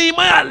that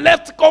Nehemiah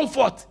left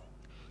comfort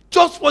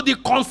just for the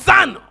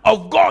concern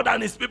of God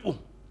and his people?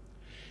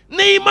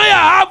 Nehemiah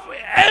have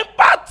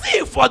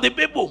empathy for the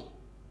people.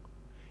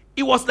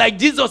 He was like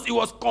Jesus. He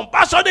was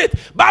compassionate.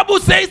 Bible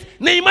says,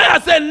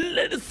 Nehemiah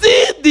said,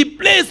 see the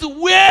place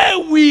where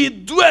we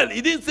dwell.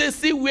 He didn't say,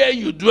 see where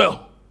you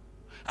dwell.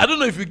 I don't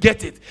know if you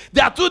get it.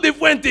 There are two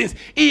different things.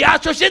 He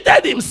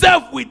associated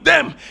himself with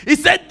them. He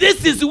said,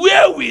 this is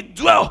where we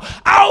dwell.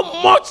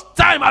 How much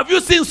time have you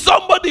seen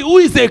somebody who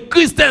is a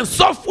Christian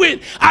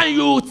suffering and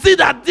you see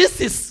that this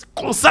is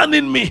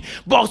concerning me?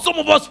 But some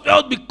of us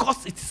felt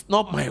because it is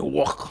not my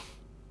work.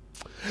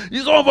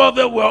 Some of us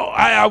felt, well,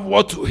 I have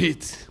what to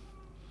eat.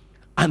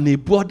 And a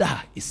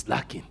brother is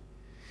lacking.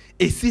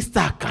 A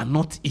sister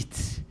cannot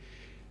eat.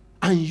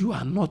 And you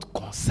are not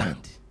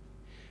concerned.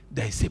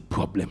 There is a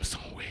problem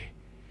somewhere.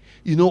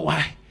 You know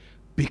why?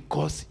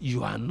 Because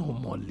you are no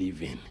more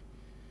living.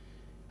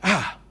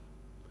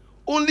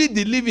 Only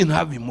the living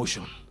have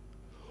emotion.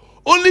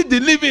 Only the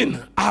living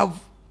have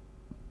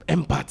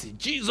empathy.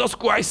 Jesus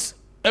Christ,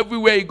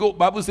 everywhere he go,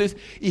 Bible says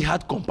he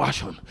had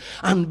compassion.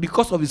 And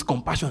because of his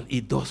compassion, he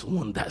does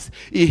wonders.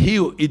 He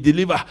heal, he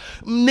deliver.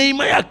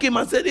 Nehemiah came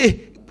and said,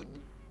 hey,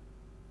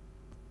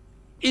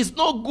 it's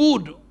not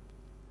good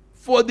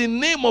for the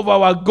name of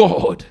our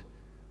God.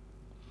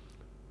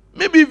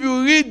 Maybe if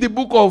you read the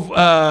book of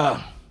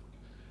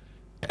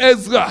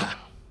Ezra,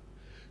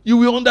 you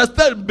will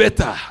understand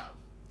better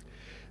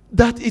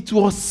that it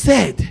was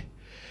said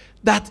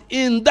that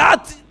in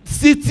that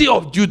city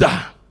of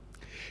Judah,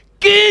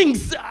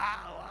 kings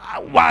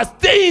were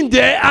staying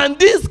there, and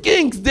these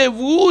kings, they've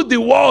ruled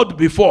the world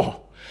before.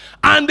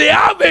 And they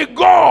have a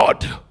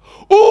God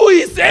who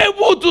is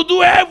able to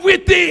do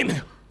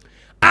everything.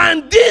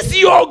 And this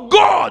your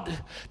God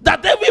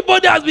that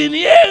everybody has been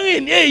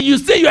hearing. Hey, you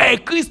say you are a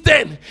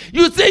Christian.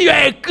 You say you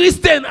are a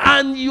Christian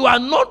and you are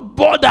not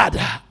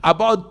bothered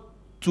about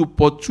to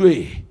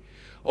portray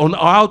on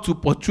how to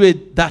portray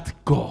that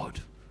God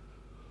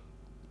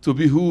to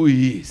be who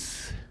he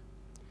is.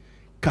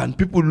 Can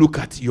people look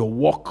at your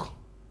work?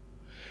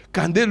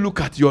 Can they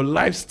look at your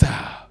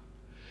lifestyle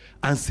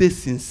and say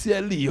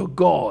sincerely your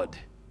God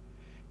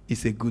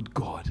is a good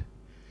God?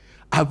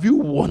 Have you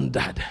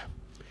wondered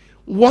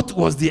what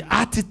was the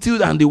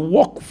attitude and the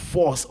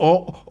workforce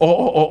or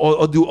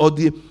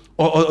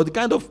the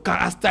kind of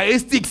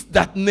characteristics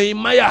that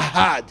Nehemiah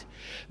had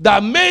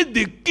that made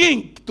the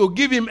king to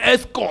give him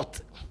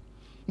escort,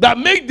 that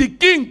made the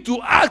king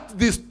to ask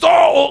the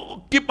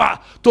storekeeper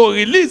to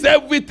release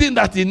everything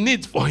that he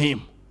needs for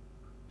him?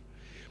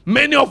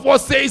 Many of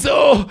us say,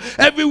 oh,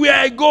 everywhere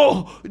I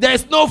go,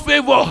 there's no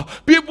favor.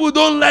 People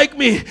don't like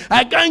me.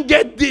 I can't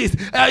get this.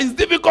 It's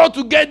difficult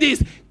to get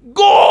this.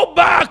 Go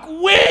back.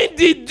 When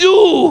did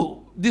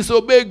you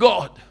disobey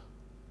God?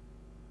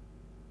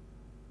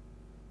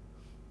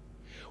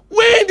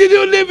 When did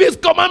you leave his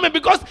commandment?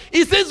 Because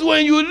he says,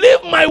 when you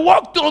leave my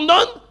work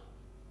undone,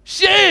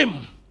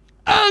 shame,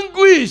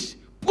 anguish,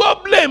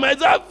 problem.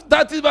 Isaiah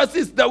 30 verse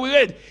 6 that we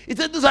read. He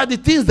said, those are the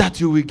things that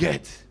you will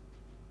get.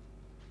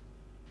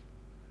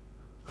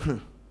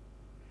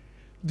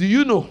 Do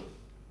you know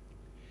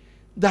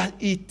that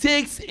it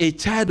takes a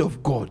child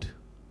of God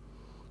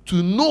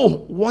to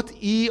know what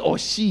he or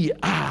she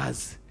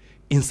has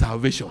in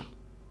salvation?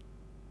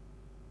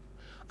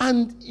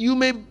 And you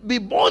may be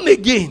born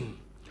again,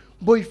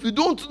 but if you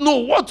don't know,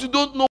 what you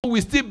don't know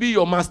will still be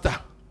your master.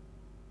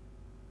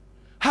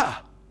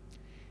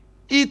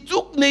 It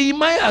took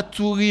Nehemiah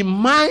to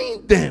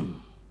remind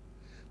them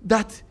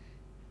that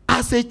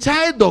as a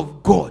child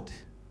of God,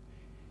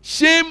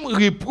 shame,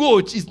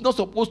 reproach is not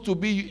supposed to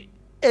be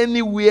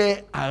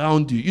anywhere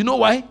around you. You know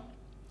why?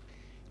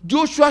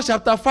 Joshua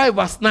chapter 5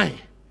 verse 9.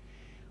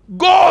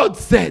 God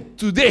said,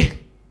 today,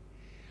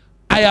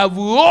 I have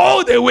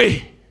rolled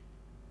away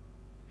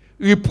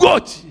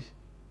reproach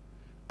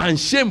and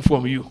shame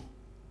from you.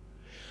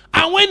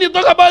 And when you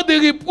talk about the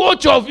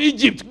reproach of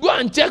Egypt, go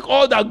and check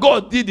all that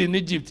God did in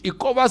Egypt. It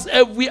covers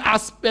every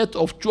aspect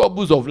of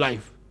troubles of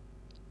life.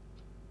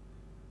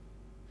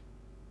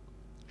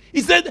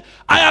 He said,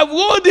 I have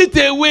rolled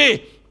it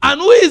away. And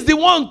who is the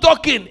one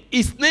talking?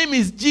 His name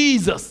is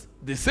Jesus.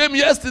 The same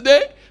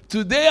yesterday,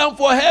 today, and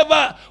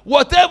forever.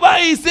 Whatever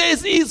he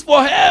says is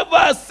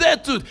forever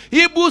settled.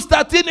 Hebrews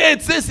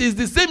 13:8 says it's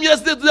the same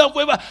yesterday, today, and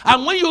forever.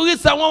 And when you read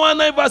Psalm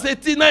 119 verse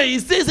 89,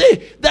 it says,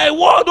 hey, thy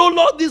word, O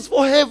Lord, is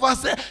forever.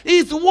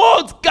 His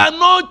words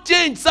cannot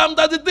change. Psalm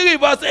 33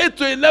 verse 8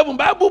 to 11,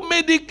 Bible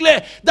made it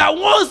clear that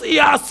once he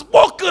has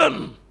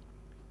spoken,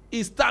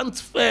 he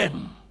stands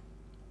firm.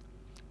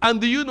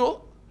 And do you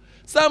know?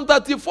 Psalm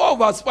 34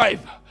 verse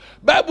 5,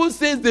 Bible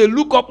says they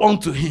look up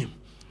unto him,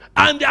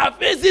 and their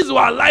faces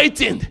were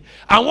lightened.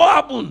 And what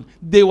happened?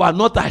 They were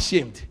not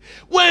ashamed.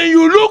 When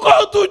you look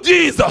unto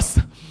Jesus,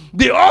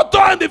 the author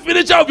and the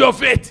finisher of your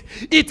faith,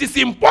 it is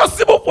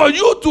impossible for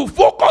you to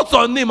focus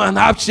on him and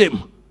have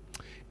shame.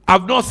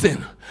 I've not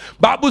seen.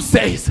 Bible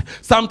says,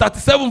 Psalm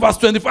 37 verse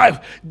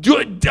 25,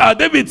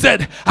 David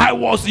said, I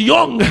was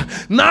young,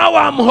 now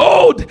I'm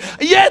old,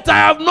 yet I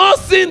have not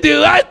seen the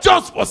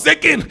righteous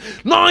forsaken,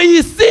 nor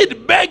his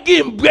seed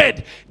begging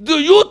bread. Do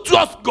you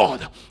trust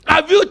God?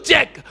 Have you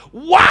checked?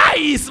 Why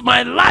is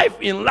my life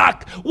in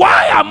lack?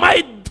 Why am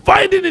I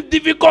finding it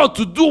difficult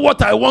to do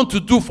what I want to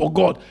do for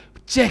God?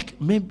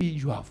 Check. Maybe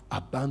you have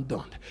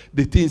abandoned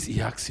the things he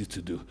asks you to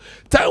do.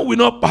 Time will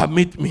not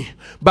permit me.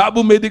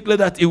 Bible made it clear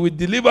that he will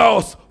deliver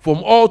us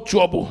from all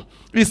trouble.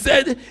 He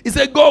said,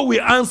 God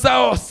will answer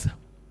us.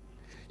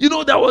 You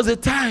know, there was a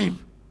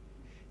time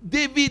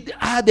David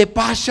had a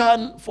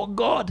passion for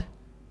God.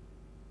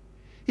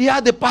 He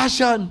had a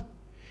passion.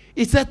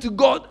 He said to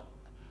God,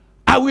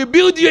 I will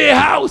build you a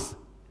house.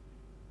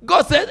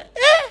 God said,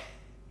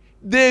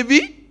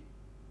 David,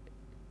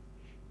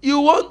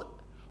 you want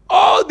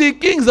all the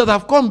kings that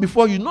have come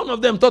before you, none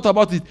of them thought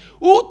about it.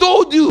 Who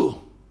told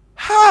you?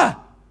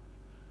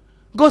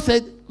 God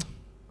said,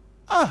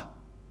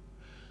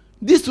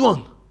 this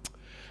one,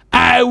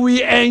 I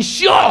will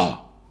ensure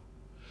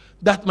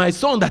that my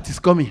son that is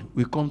coming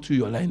will come through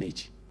your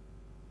lineage.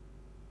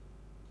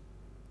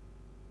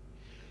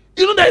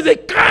 You know, there is a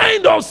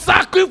kind of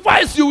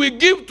sacrifice you will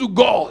give to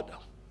God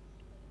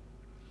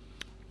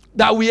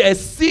that will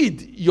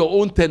exceed your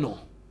own tenure.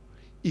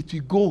 It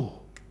will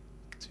go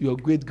to your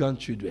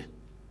great-grandchildren.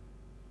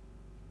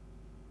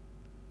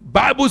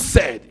 Bible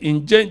said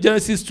in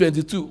Genesis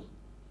 22,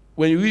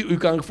 when you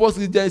can first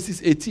read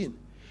Genesis 18,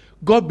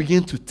 God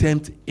began to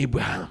tempt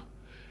Abraham.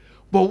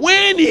 But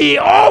when he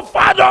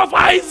offered up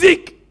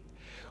Isaac,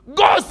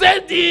 God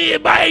said,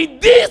 by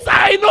this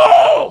I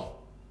know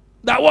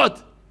that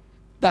what?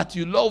 That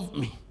you love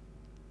me.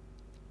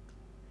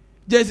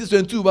 Genesis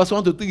 22 verse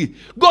 1 to 3.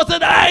 God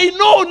said, I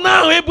know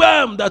now,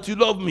 Abraham, that you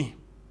love me.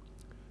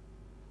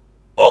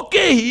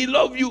 Okay, he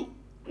loved you.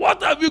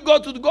 What have you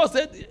got to do? God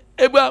said,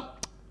 Abraham,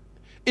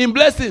 in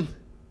blessing,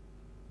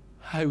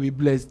 I will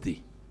bless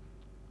thee.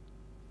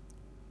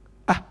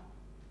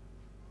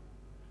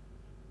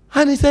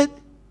 And he said,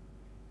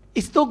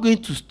 it's not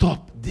going to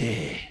stop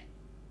there.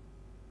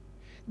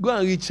 Go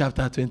and read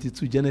chapter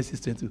 22, Genesis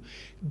 22.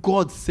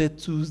 God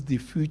settles the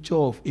future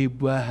of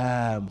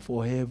Abraham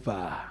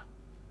forever.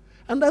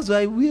 And that's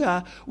why we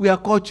are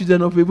called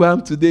children of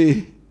Abraham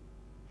today.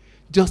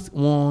 Just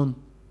one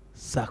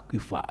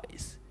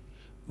sacrifice.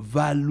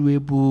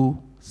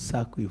 Valuable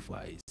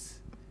sacrifice.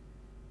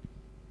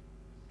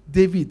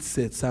 David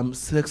said, 2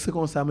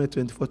 Samuel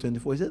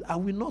 24:24, he said, I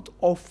will not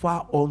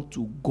offer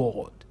unto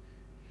God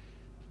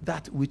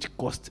that which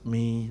cost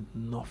me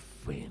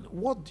nothing.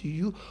 What do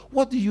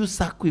you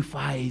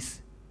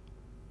sacrifice?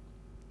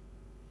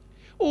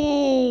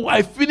 Oh,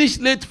 I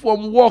finished late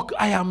from work.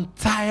 I am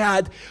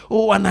tired.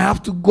 Oh, and I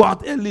have to go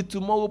out early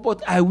tomorrow,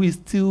 but I will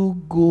still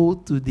go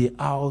to the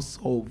house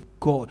of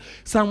God.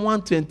 Psalm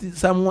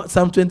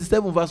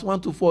 27 verse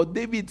 1 to 4.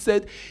 David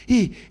said,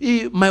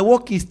 my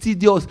work is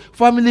tedious,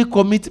 family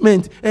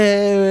commitment.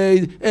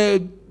 This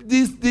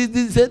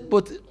said,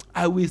 but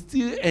I will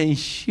still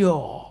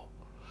ensure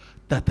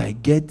that I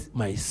get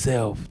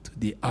myself to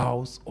the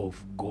house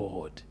of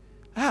God.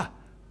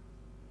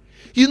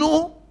 You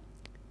know,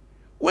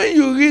 when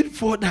you read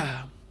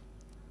further,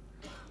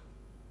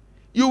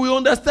 you will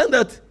understand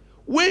that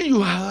when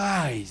you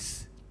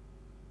arise,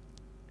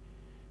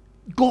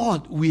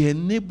 God will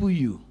enable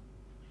you.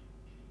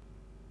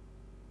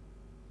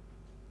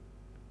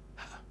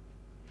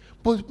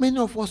 But many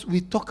of us,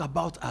 we talk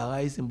about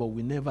arising, but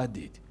we never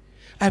did.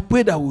 I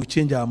pray that we'll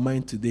change our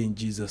mind today in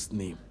Jesus'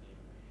 name.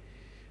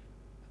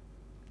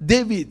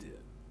 David,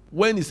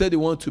 when he said he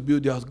wanted to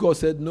build the house, God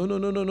said,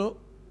 no.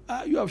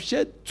 You have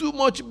shed too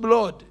much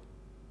blood.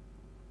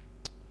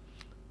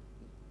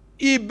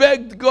 He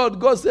begged God.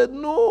 God said,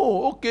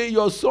 no, okay,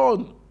 your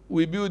son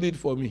will build it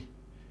for me.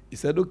 He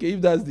said, okay,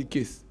 if that's the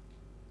case,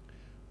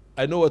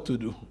 I know what to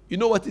do. You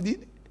know what he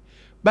did?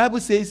 Bible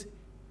says,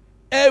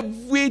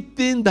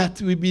 everything that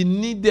will be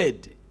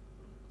needed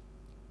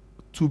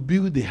to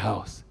build the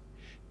house,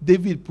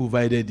 David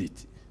provided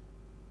it.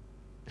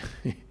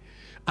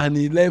 And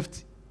he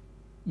left,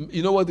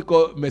 you know what they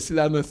call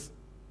miscellaneous?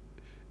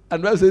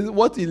 And Bible says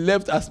what he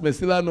left as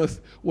miscellaneous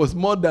was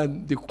more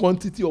than the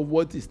quantity of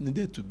what is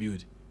needed to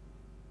build.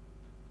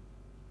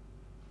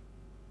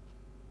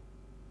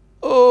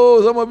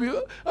 Oh, some of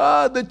you,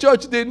 the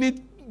church, they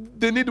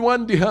need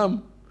 1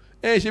 dirham.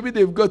 Maybe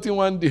they've gotten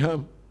 1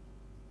 dirham.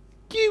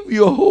 Give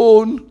your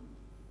own.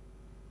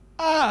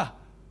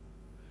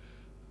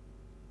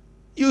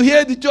 You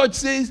hear the church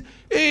says,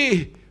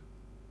 hey,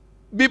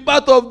 be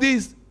part of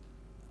this.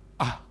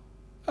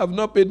 I've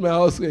not paid my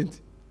house rent.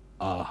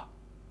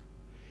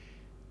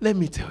 Let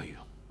me tell you.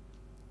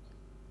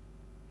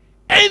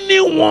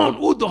 Anyone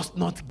who does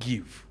not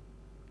give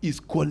is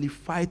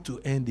qualified to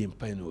end in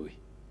penury.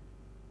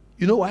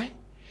 You know why?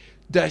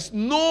 There's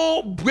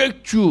no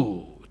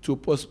breakthrough to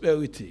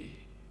prosperity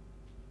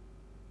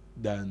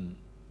than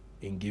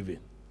in giving.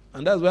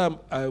 And that's why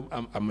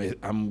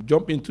I'm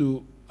jumping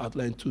to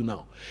outline 2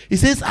 now. It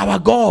says, our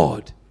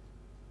God,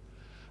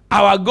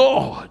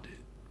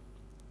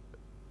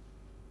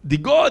 the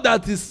God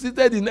that is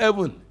seated in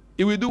heaven,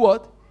 he will do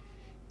what?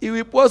 He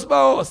will prosper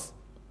us.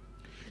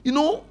 You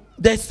know,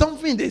 there's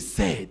something they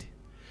said.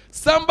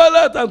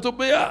 Sanballat and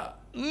Tobiah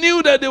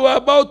knew that they were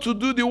about to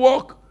do the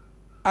work.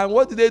 And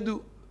what did they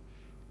do?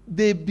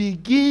 They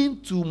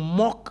begin to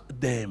mock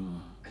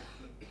them.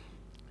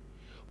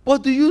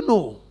 But do you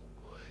know,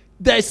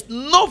 there's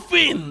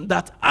nothing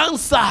that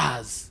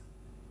answers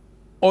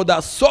or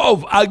that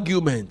solves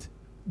argument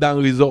than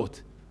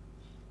result.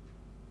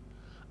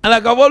 And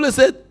like I've always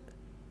said,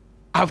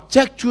 I've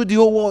checked through the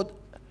whole world.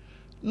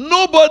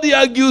 Nobody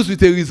argues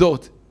with a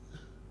result.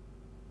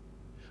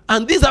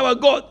 And this our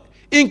God,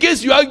 in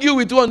case you argue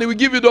with one, he will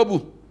give you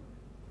double.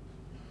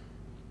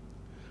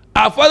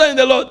 Our father in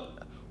the Lord,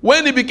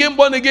 when he became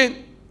born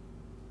again,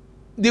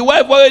 the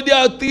wife already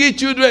had 3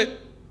 children,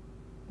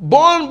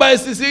 born by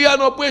cesarean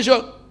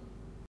operation.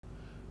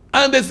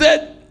 And they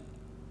said,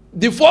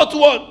 the 4th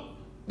one,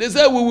 they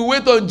said, we will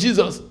wait on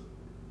Jesus.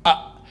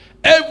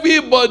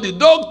 Everybody,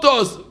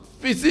 doctors,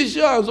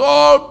 physicians,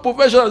 all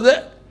professionals,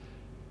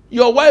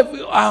 your wife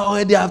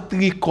already have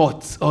 3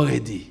 cuts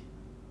already.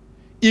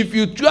 If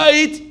you try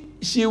it,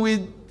 she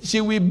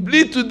will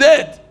bleed to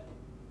death.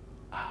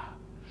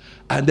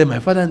 And then my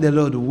father and the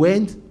Lord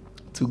went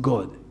to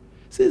God.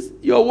 Says,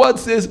 your word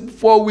says,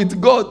 for with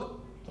God,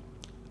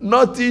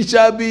 nothing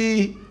shall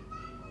be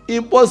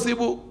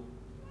impossible.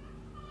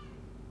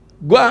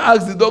 Go and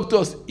ask the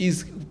doctors.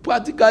 It's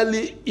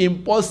practically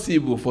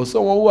impossible for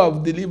someone who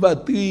have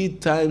delivered 3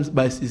 times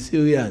by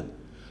cesarean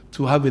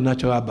to have a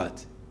natural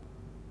birth.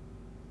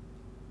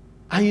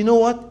 And you know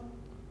what?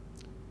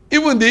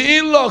 Even the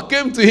in-law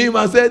came to him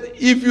and said,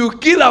 if you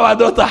kill our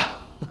daughter.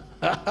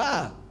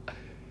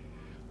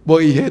 But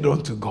he held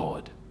on to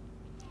God.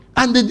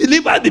 And they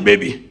delivered the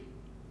baby.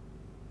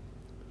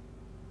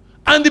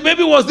 And the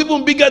baby was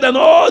even bigger than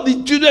all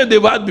the children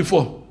they've had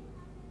before.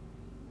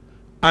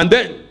 And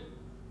then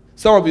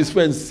some of his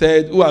friends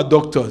said, who are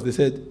doctors, they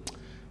said,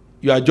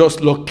 you are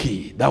just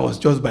lucky. That was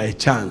just by a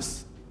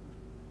chance.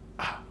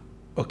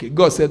 Okay,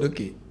 God said,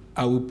 okay,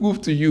 I will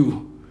prove to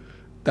you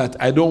that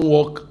I don't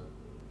work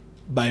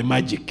by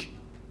magic.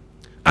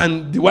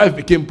 And the wife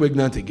became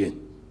pregnant again.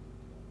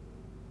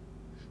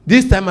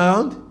 This time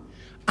around,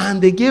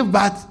 and they gave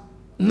birth,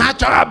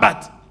 natural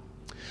birth.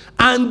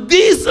 And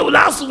this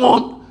last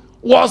one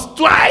was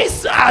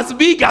twice as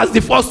big as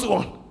the first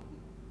one.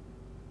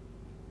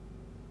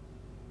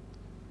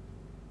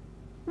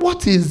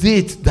 What is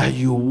it that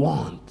you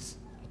want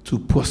to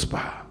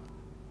prosper?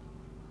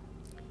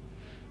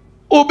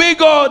 Obey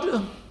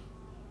God.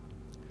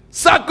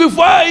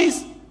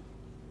 Sacrifice.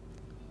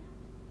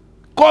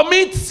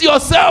 Commit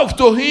yourself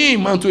to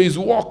him and to his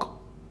work.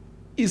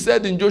 He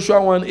said in Joshua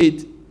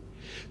 1:8,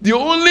 the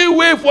only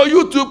way for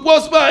you to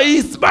prosper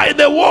is by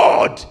the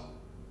word.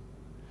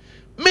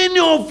 Many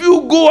of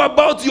you go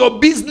about your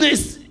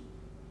business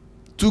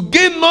to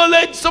gain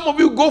knowledge. Some of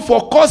you go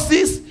for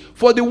courses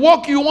for the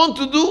work you want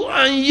to do,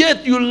 and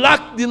yet you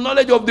lack the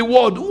knowledge of the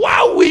word.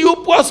 Why will you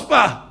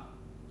prosper?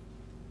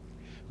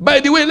 By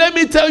the way, let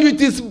me tell you,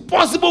 it is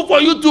possible for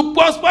you to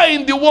prosper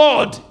in the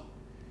world.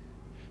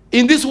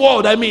 In this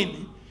world, I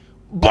mean.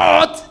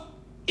 But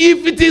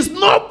if it is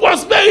not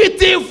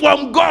prosperity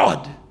from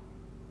God,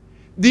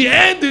 the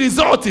end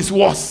result is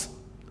worse.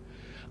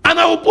 And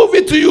I will prove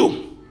it to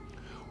you.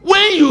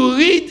 When you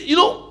read,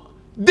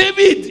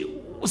 David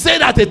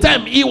said at the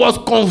time he was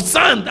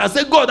concerned. I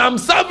said, God, I'm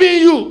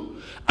serving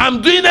you.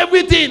 I'm doing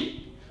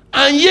everything.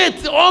 And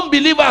yet,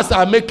 unbelievers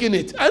are making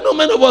it. I know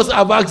many of us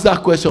have asked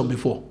that question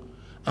before.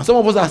 And some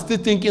of us are still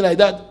thinking like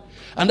that.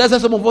 And that's why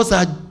some of us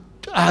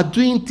are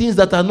doing things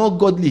that are not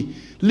godly.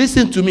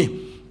 Listen to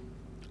me.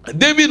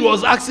 David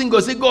was asking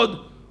God, say, God,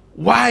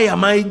 why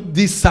am I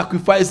this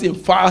sacrificing,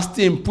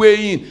 fasting,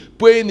 praying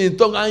in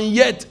tongues, and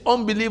yet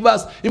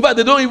unbelievers, in fact,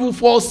 they don't even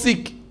fall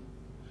sick.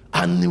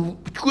 And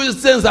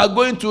Christians are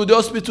going to the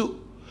hospital.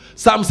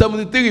 Psalm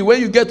 73, when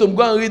you get home,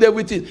 go and read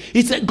everything.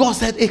 He said, God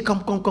said, hey,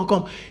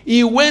 come.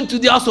 He went to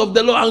the house of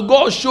the Lord, and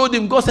God showed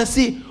him. God said,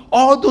 see,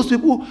 all those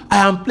people,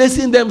 I am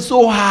placing them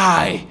so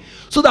high,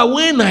 so that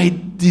when I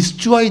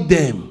destroy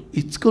them,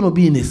 it's going to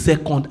be in a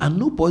second, and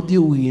nobody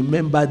will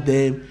remember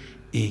them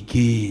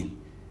again.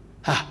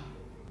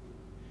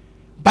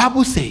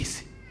 Bible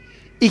says,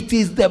 it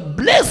is the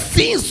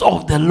blessings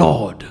of the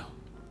Lord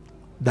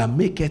that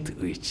make it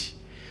rich,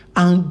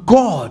 and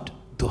God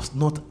does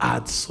not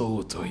add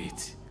sorrow to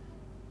it.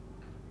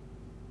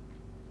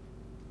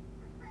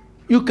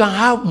 You can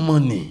have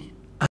money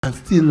and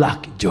still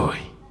lack joy.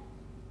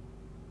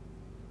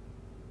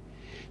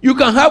 You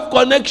can have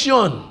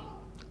connection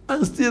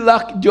and still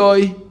lack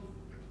joy.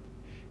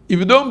 If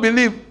you don't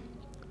believe,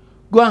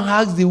 go and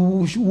ask the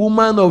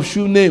woman of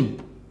Shunem.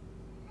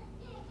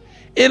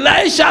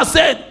 Elisha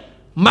said,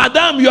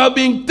 Madam, you have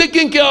been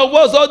taking care of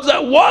us all the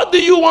time. What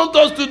do you want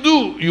us to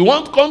do? You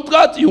want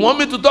contract? You want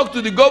me to talk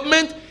to the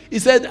government? He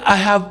said, I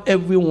have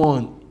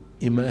everyone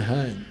in my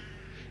hand.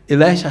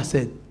 Elisha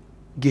said,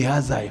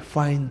 Gehazi,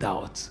 find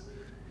out.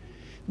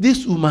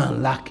 This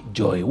woman lacked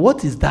joy.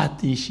 What is that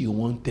thing she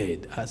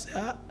wanted? I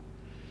said,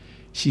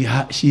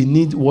 she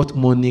needs what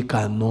money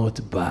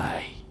cannot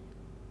buy.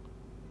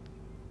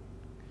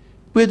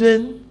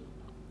 Brethren,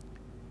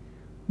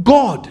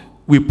 God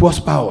will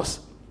prosper us.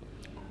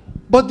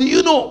 But do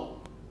you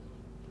know,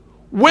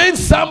 when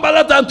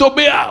Sanballat and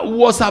Tobiah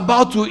was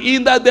about to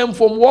hinder them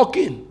from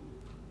walking,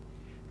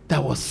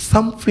 there was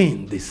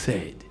something they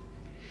said.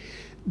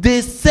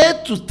 They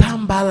said to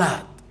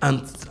Sanballat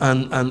and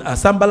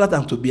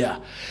Tobiah,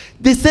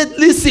 they said,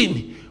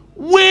 listen,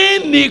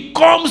 when it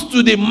comes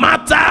to the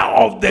matter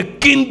of the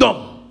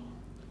kingdom,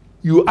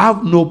 you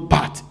have no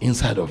part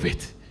inside of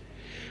it.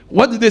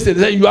 What did they say?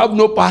 They said, you have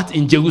no part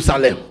in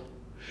Jerusalem.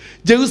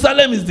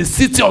 Jerusalem is the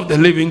city of the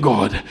living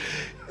God.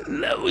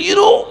 You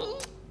know,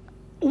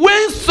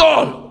 when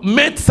Saul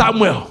met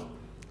Samuel,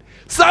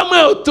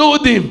 Samuel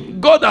told him,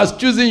 God has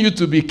chosen you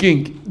to be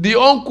king. The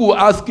uncle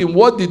asked him,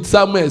 what did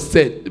Samuel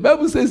say? The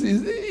Bible says,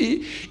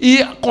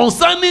 he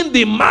concerning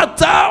the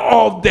matter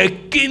of the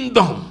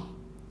kingdom,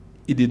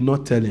 he did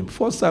not tell him.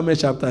 1 Samuel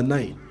chapter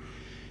 9.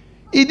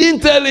 He didn't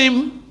tell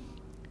him.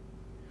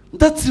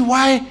 That's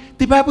why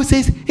the Bible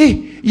says,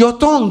 hey, your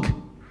tongue.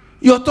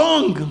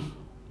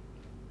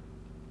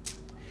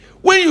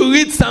 When you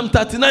read Psalm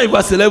 39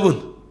 verse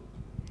 11,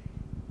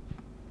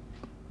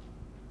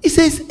 he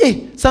says,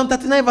 hey, Psalm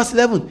 39 verse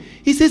 11,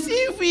 he says,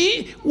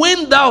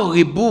 when thou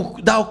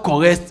rebuke, thou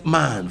correct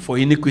man for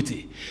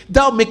iniquity,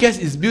 thou makest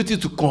his beauty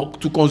to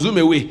consume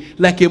away,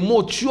 like a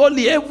moth,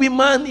 surely every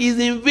man is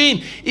in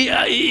vain,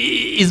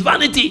 is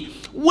vanity.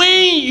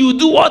 When you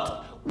do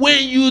what?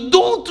 When you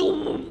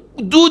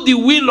don't do the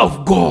will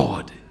of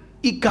God,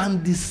 he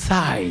can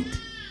decide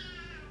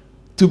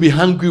to be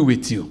angry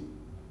with you.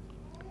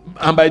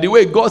 And by the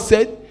way, God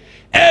said,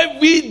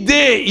 every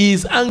day he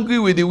is angry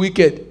with the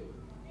wicked.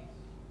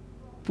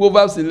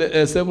 Proverbs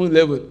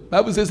 7:11.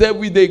 Bible says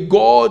every day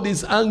God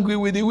is angry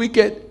with the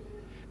wicked.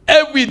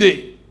 Every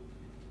day.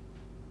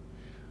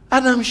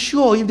 And I'm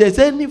sure if there's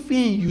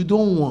anything you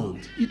don't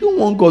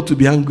want God to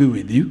be angry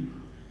with you.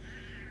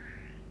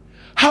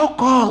 How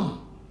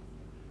come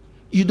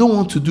you don't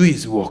want to do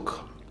his work?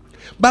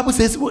 Bible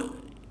says,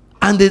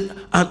 and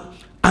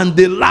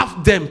they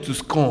laugh them to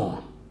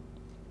scorn.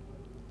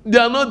 They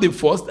are not the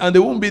first, and they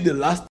won't be the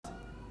last.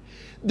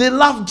 They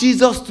laughed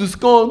Jesus to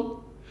scorn.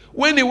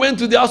 When he went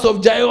to the house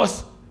of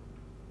Jairus,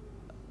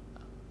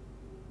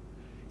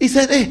 he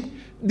said, hey,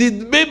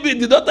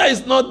 the daughter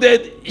is not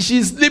dead,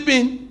 she's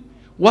sleeping.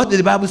 What did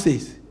the Bible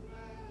say?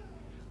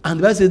 And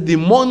the Bible says, the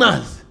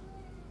mourners,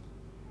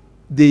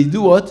 they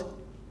do what?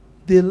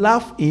 They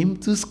laugh him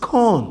to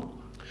scorn.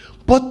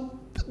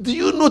 But do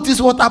you notice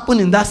what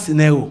happened in that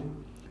scenario?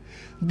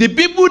 The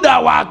people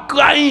that were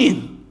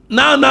crying,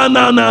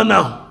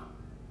 now,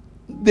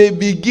 they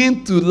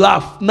begin to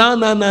laugh. No.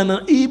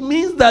 It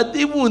means that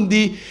even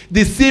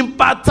the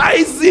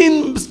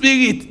sympathizing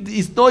spirit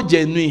is not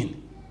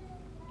genuine.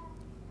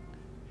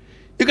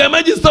 You can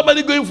imagine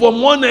somebody going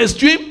from one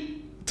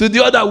extreme to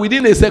the other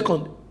within a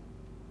second.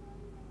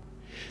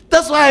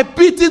 That's why I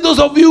pity those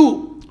of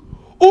you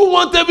who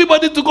want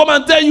everybody to come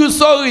and tell you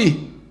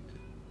sorry.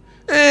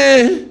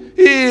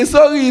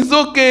 Sorry, it's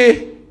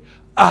okay.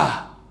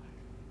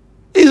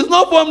 It's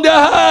not from their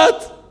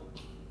heart.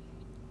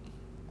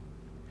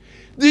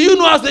 Do you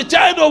know, as a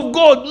child of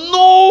God,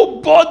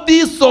 nobody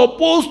is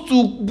supposed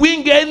to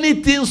bring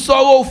anything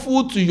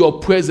sorrowful to your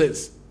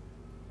presence.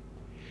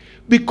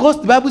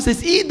 Because the Bible says,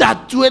 he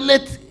that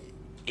dwelleth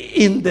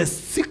in the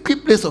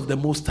secret place of the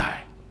Most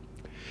High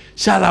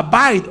shall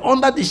abide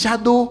under the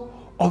shadow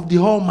of the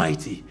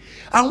Almighty.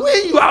 And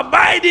when you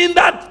abide in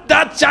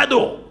that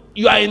shadow,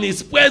 you are in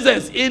his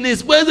presence. In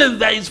his presence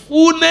there is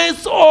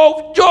fullness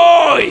of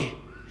joy.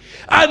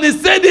 And he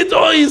said it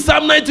all in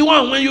Psalm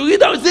 91. When you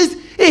read that, it says,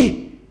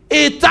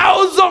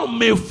 1,000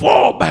 may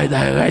fall by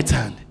thy right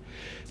hand,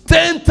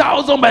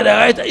 10,000 by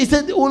thy right hand. He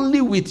said,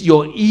 only with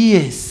your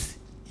ears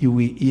you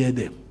will hear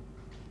them.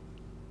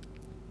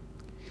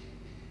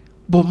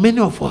 But many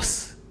of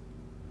us,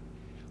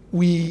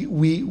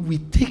 we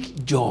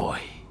take joy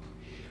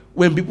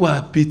when people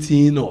are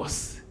pitying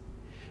us.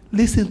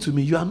 Listen to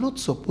me, you are not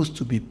supposed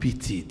to be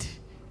pitied.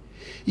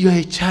 You are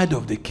a child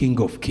of the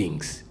King of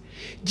Kings.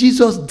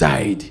 Jesus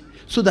died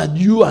so that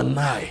you and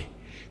I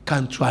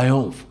can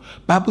triumph.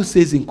 Bible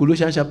says in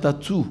Colossians chapter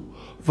 2,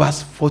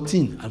 verse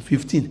 14 and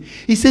 15,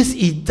 he says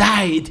he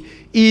died.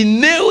 He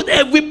nailed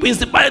every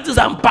principalities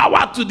and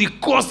power to the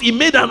cross. He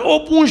made an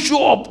open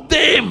show of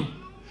them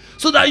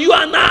so that you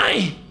and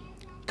I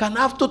can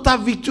have total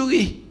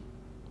victory.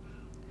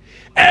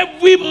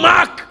 Every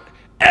mark,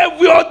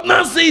 every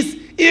ordinances,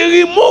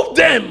 he removed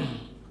them.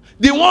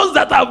 The ones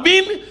that have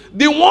been,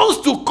 the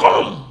ones to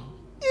come,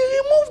 he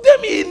removed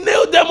them. He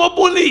nailed them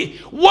openly.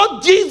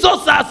 What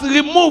Jesus has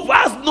removed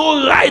has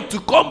no right to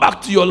come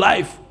back to your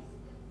life.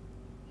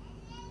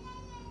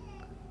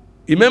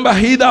 Remember,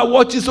 he that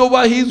watches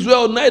over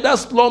Israel neither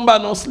slumber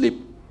nor sleep.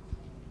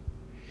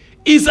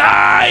 His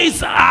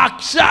eyes are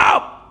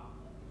sharp,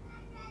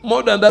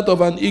 more than that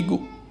of an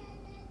eagle.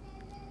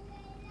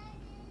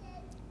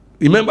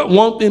 Remember,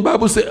 one thing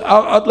Bible says,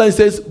 our outline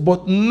says,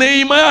 but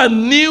Nehemiah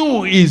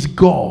knew his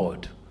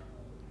God.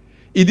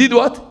 He did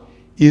what?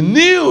 He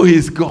knew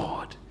his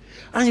God.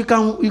 And you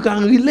can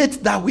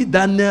relate that with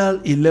Daniel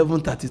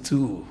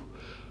 11:32.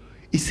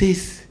 It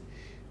says,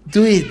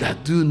 they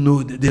that do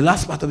know, the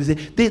last part of it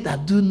says, they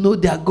that do know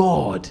their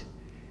God,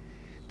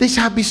 they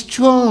shall be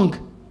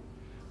strong.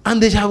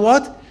 And they shall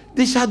what?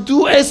 They shall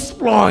do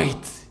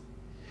exploits.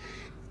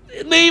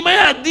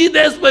 Nehemiah did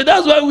exploit.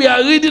 That's why we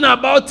are reading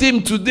about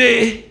him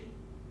today.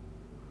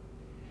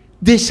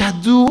 They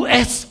shall do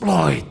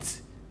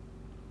exploits.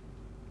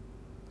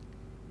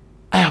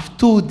 I have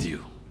told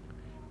you,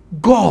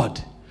 God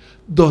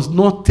does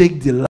not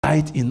take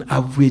delight in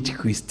average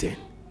Christian.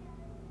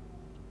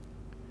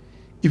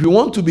 If you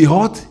want to be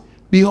hot,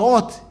 be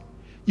hot.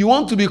 You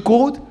want to be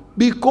cold,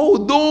 be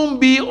cold. Don't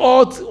be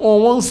hot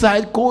on one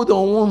side, cold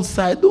on one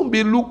side. Don't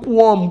be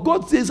lukewarm.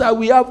 God says, I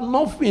will have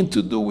nothing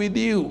to do with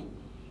you.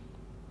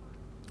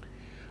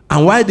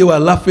 And while they were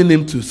laughing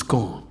him to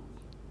scorn,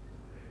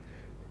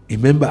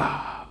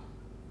 remember,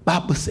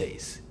 Bible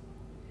says,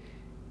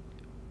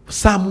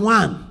 Psalm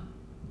 1,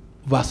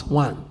 verse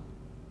 1,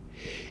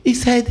 he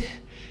said,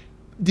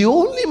 the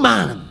only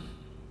man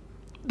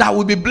that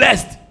will be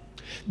blessed,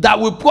 that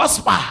will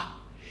prosper,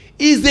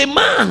 is a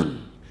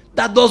man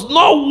that does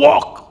not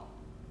walk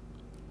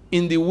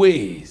in the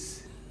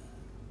ways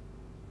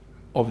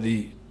of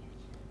the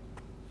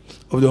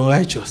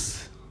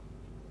unrighteous,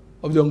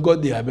 of the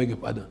ungodly, I beg your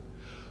pardon,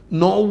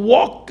 nor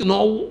walk,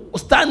 nor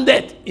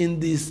standeth in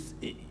this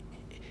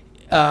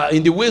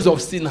in the ways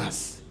of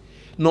sinners,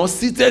 nor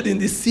seated in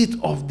the seat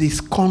of the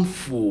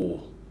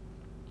scornful.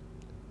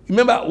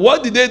 Remember,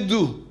 what did they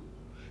do?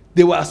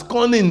 They were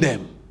scorning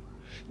them.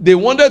 They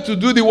wanted to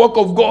do the work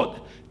of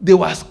God. They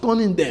were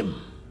scorning them.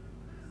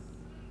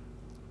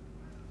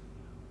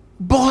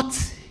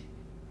 But,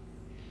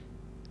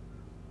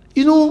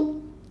 you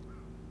know,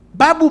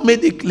 Bible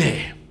made it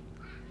clear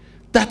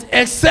that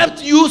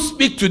except you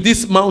speak to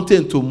this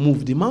mountain to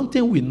move, the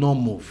mountain will not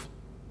move.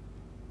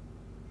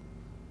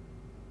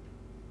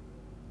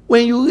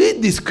 When you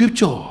read the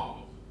scripture,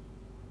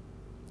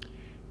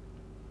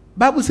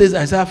 Bible says,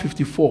 Isaiah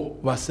 54,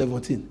 verse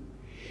 17,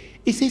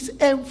 it says,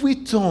 every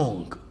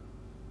tongue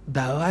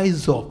that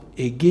rise up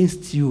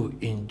against you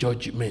in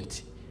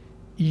judgment,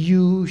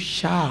 you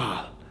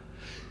shall.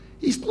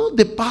 It's not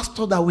the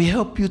pastor that will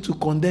help you to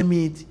condemn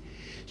it.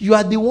 You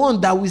are the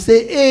one that will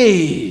say,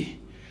 hey,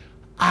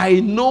 I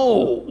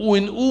know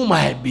in whom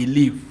I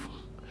believe.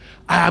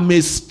 I am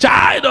a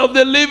child of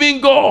the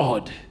living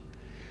God.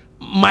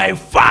 My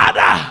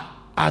Father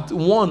had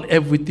won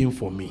everything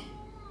for me.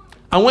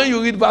 And when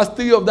you read verse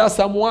 3 of that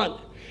Psalm 1,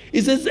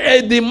 it says,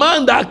 the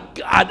man that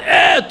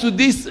adhered to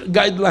these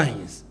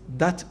guidelines,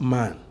 that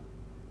man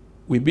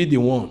will be the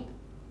one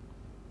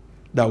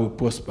that will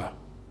prosper.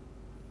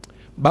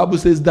 Bible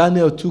says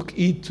Daniel took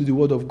heed to the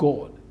word of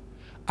God,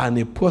 and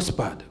he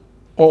prospered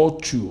all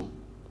through.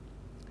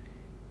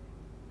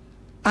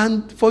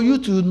 And for you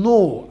to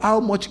know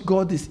how much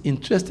God is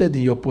interested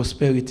in your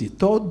prosperity,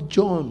 3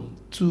 John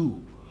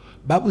 2,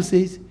 Bible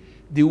says,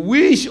 the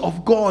wish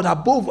of God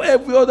above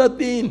every other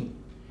thing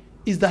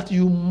is that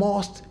you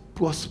must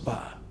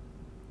prosper.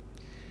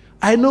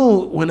 I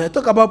know when I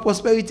talk about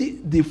prosperity,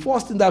 the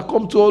first thing that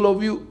comes to all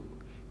of you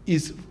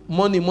is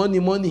money, money,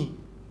 money.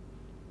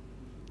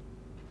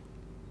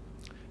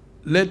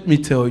 Let me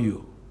tell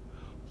you,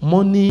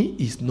 money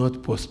is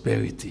not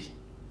prosperity.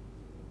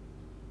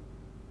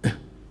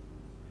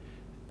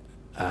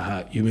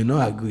 You may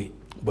not agree,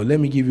 but let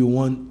me give you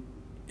one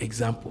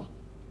example.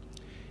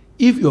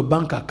 If your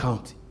bank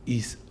account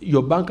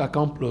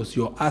plus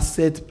your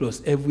asset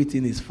plus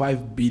everything is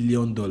 $5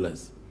 billion,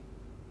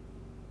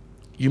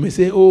 you may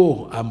say,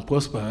 oh, I'm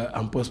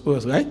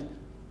prosperous, right?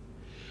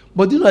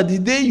 But you know, the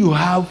day you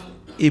have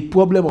a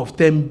problem of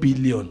 10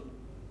 billion,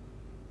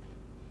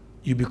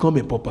 you become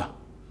a pauper.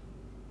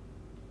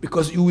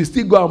 Because you will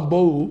still go and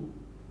borrow.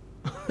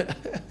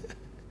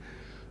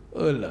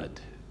 Oh,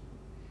 Lord.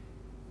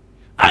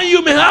 And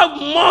you may have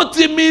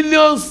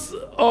multi-millions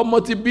or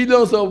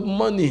multi-billions of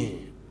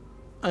money,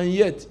 and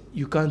yet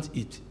you can't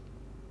eat.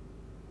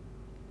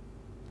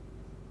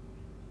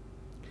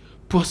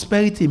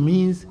 Prosperity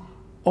means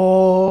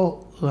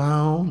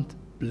all-round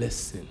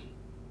blessing.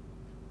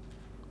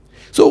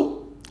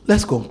 So,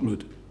 let's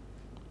conclude.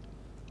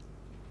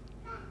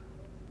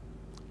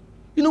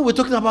 You know, we're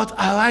talking about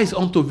arise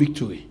unto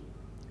victory.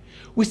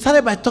 We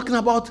started by talking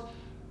about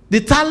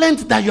the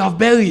talent that you have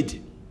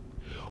buried,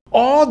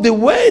 or the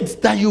words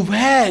that you've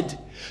heard,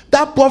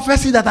 that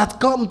prophecy that had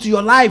come to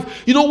your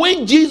life. You know,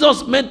 when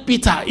Jesus met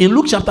Peter in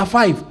Luke chapter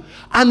 5,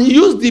 and he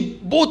used the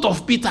boat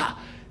of Peter,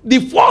 the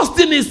first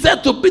thing he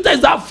said to Peter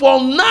is that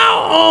from now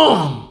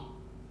on,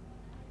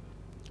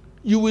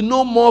 you will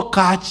no more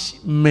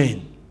catch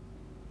men.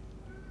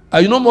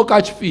 And you no more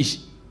catch fish.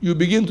 You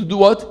begin to do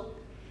what?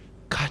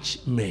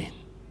 Catch men.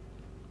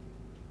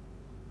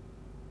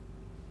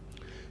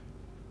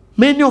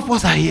 Many of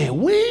us are here.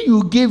 When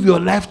you gave your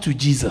life to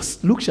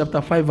Jesus, Luke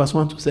chapter 5, verse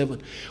 1 to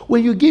 7,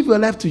 when you gave your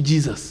life to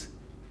Jesus,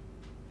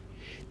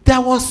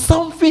 there was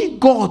something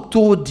God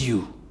told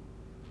you.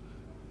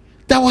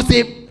 There was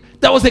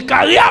a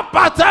career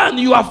pattern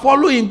you are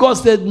following. God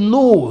said,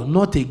 no,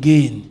 not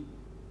again.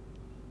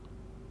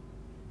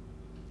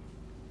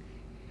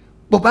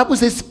 But the Bible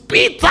says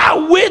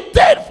Peter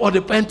waited for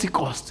the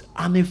Pentecost,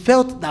 and he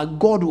felt that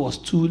God was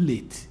too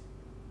late.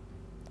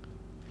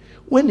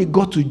 When he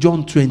got to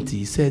John 20,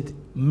 he said,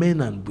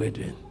 men and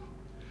brethren,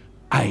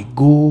 I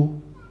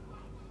go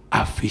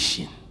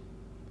a-fishing.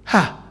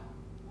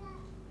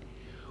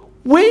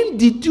 When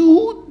did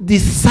you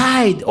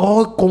decide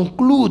or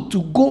conclude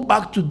to go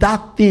back to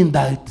that thing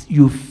that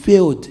you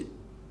failed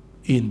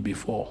in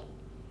before?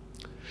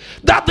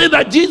 That thing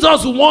that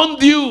Jesus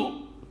warned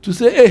you to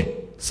say, hey,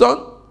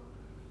 son,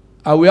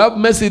 I will have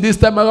mercy this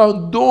time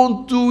around.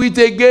 Don't do it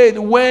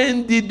again.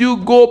 When did you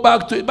go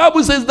back to it? The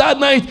Bible says that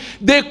night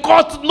they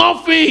caught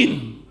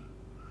nothing.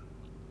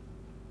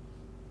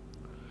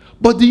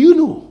 But do you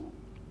know?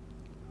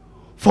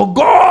 For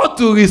God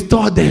to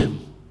restore them,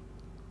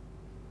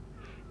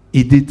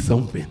 he did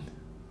something.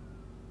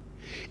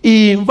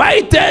 He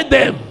invited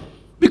them.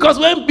 Because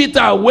when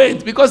Peter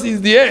went, because he's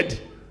the head,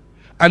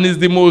 and he's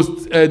the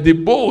most, the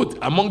bold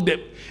among them,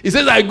 he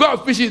says, I go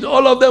out fishing.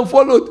 All of them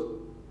followed.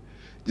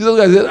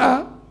 Jesus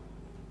said,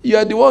 you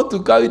are the one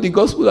to carry the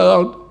gospel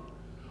around.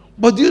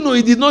 But do you know,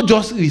 he did not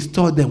just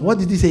restore them. What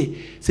did he say?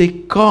 He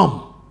said,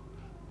 come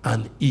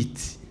and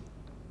eat.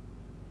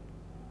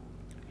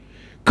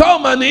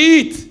 Come and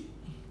eat.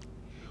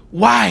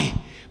 Why?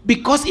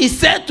 Because he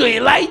said to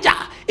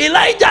Elijah,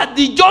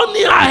 the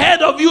journey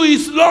ahead of you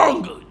is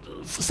long.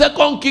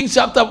 2 Kings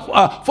chapter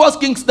 1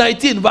 Kings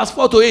 19 verse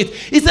 4 to 8.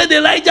 He said,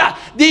 Elijah,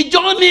 the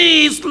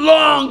journey is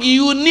long.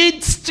 You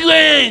need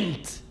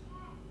strength.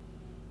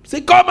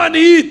 Say, come and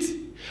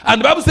eat.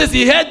 And the Bible says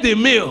he had the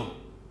meal.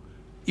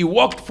 He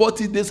walked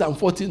 40 days and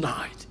 40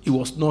 nights. He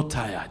was not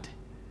tired.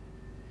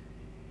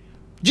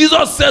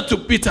 Jesus said to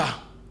Peter,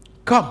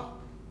 come.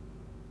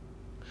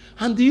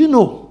 And do you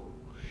know?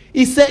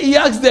 He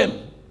asked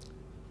them,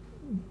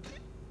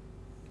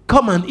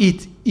 come and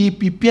eat. He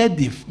prepared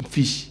the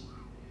fish.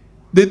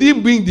 They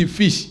didn't bring the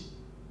fish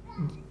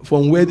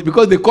from where,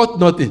 because they caught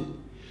nothing.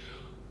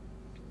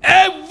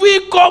 Every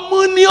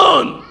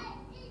communion,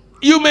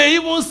 you may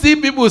even see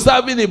people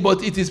serving it,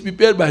 but it is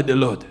prepared by the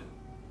Lord.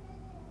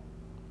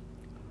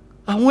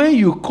 And when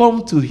you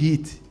come to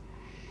eat,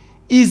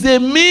 it's a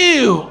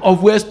meal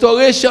of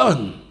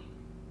restoration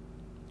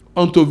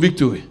unto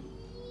victory.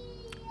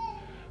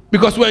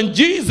 Because when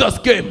Jesus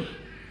came,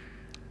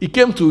 he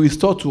came to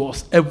restore to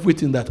us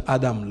everything that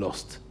Adam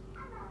lost.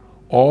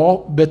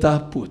 Or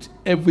better put,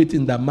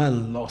 everything that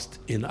man lost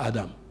in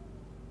Adam.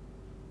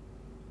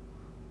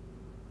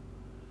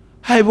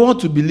 I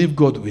want to believe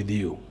God with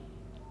you,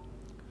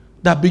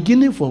 that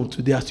beginning from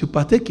today, as you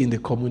partake in the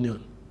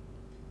communion,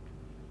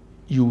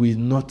 you will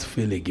not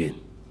fail again.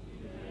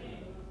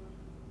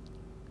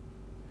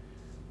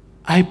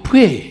 I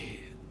pray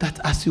that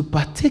as you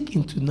partake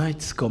in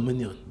tonight's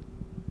communion,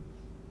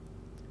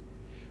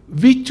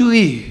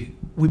 victory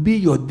will be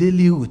your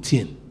daily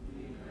routine.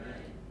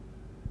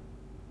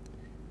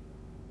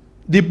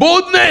 The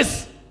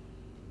boldness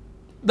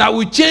that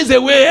will chase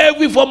away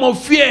every form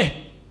of fear,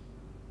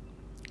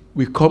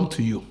 we come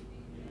to you.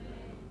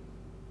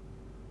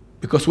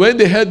 Because when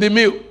they heard the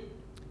meal,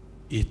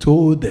 he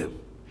told them,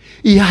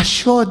 he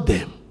assured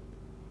them,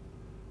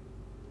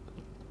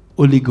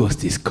 Holy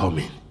Ghost is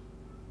coming.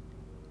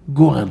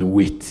 Go and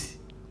wait.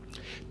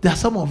 There are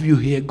some of you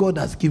here, God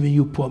has given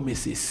you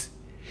promises,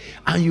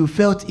 and you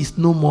felt it's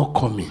no more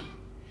coming.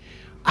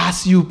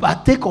 As you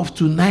partake of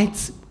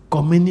tonight's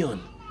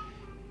communion,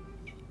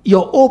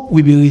 your hope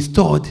will be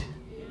restored.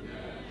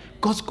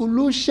 Because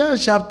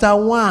Colossians chapter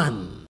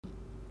 1,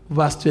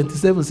 verse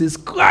 27 says,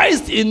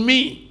 Christ in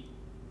me,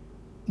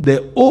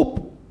 the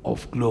hope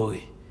of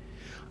glory.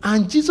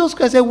 And Jesus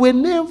Christ said,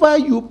 whenever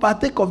you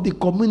partake of the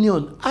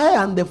communion,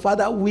 I and the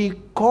Father will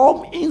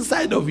come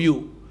inside of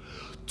you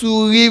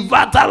to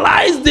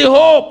revitalize the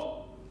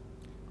hope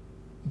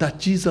that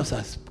Jesus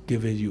has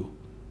given you.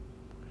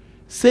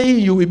 Saying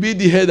you will be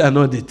the head and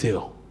not the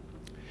tail.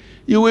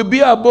 You will be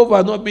above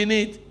and not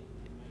beneath.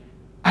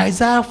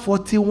 Isaiah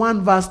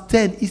 41 verse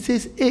 10, it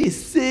says, hey,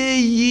 say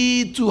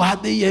ye to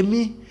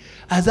Adeyemi.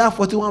 Isaiah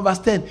 41 verse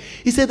 10,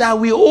 he said, I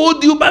will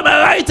hold you by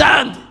my right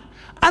hand,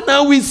 and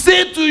I will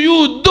say to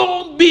you,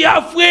 don't be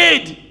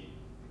afraid.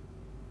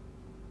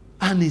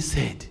 And he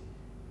said,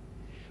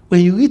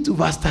 when you read to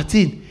verse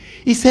 13,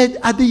 he said,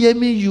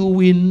 Adeyemi, you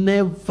will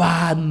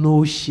never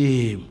know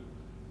shame.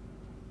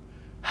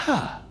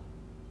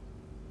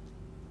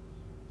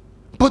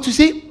 But you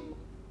see,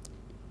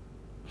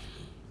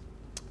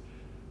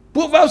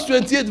 Proverbs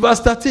 28 verse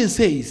 13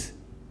 says,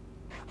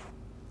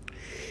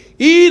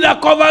 he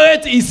that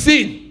covereth his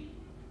sin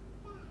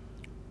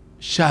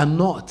shall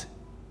not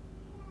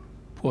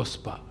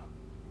prosper,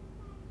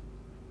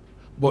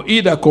 but he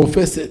that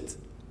confesseth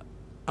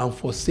and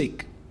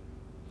forsake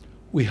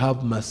will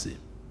have mercy.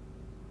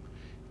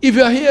 If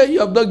you are here,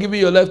 you have not given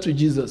your life to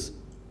Jesus.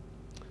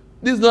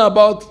 This is not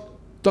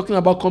about talking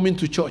about coming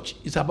to church.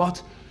 It's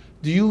about,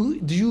 do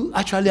you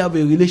actually have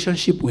a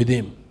relationship with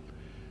him?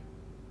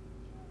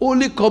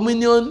 Holy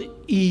communion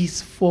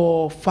is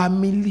for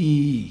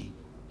family.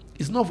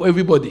 It's not for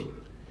everybody.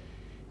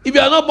 If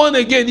you are not born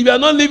again, if you are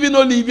not living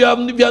holy, if you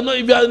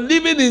are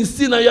living in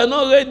sin and you are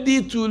not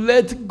ready to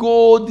let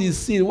go the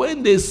sin,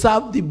 when they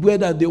serve the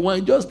bread and the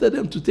wine, just tell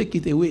them to take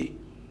it away.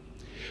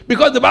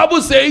 Because the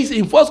Bible says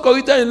in 1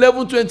 Corinthians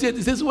 11:28,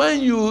 it says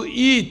when you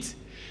eat,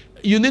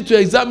 you need to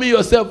examine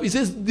yourself. It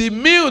says the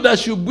meal that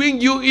should bring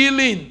you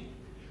healing,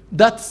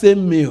 that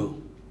same meal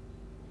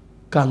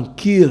can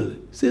kill.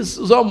 It says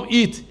some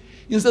eat,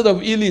 instead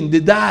of healing, they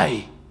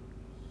die.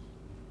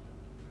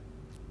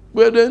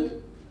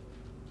 Brethren,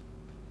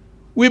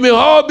 we may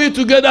all be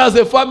together as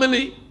a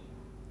family,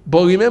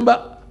 but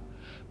remember,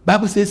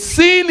 Bible says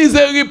sin is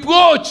a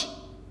reproach.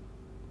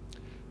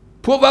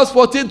 Proverbs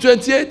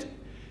 14:28,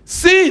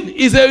 sin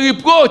is a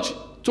reproach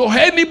to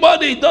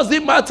anybody. It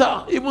doesn't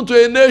matter, even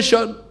to a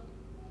nation.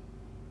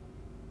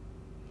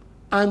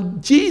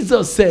 And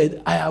Jesus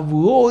said, I have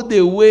rolled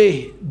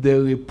away the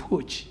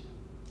reproach.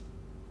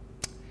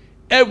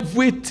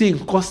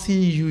 Everything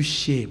causing you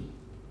shame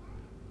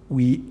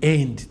will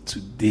end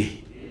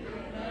today.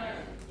 Amen.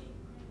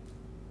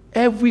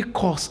 Every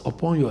curse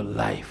upon your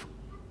life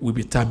will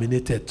be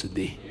terminated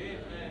today.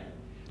 Amen.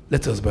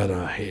 Let us bow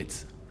our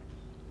heads.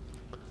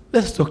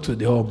 Let's talk to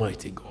the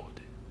Almighty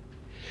God.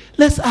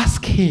 Let's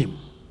ask him.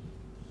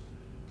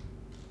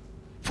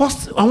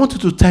 First, I want you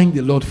to thank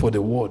the Lord for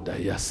the word that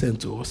he has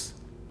sent to us.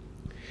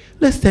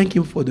 Let's thank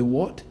him for the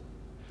word.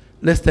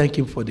 Let's thank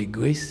him for the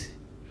grace,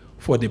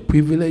 for the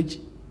privilege,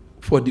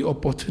 for the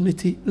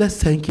opportunity.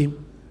 Let's thank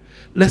him.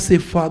 Let's say,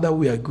 Father,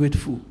 we are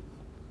grateful.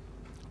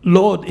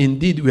 Lord,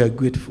 indeed we are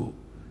grateful.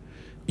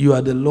 You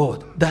are the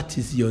Lord. That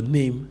is your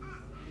name.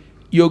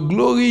 Your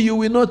glory you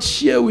will not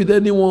share with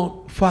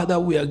anyone. Father,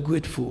 we are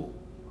grateful.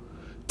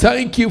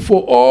 Thank you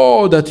for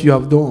all that you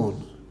have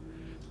done.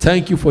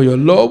 Thank you for your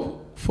love,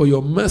 for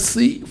your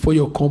mercy, for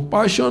your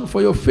compassion,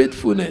 for your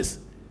faithfulness.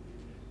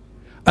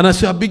 And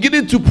as you are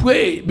beginning to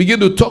pray, begin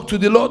to talk to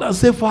the Lord and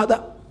say,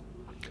 Father,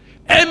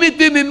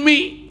 anything in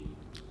me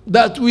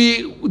that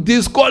will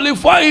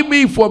disqualify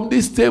me from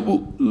this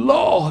table,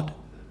 Lord,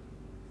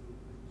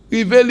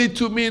 reveal it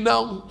to me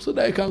now so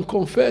that I can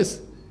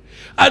confess.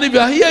 And if you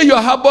are here, you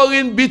are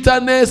harboring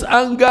bitterness,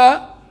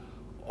 anger,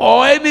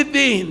 or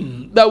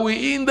anything that will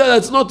hinder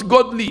that's not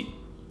godly,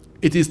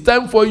 it is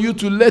time for you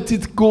to let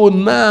it go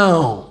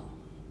now.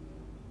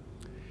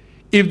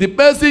 If the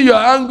person you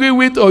are angry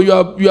with or you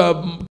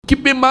are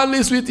keeping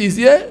malice with is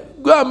here,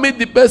 go and meet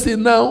the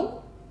person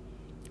now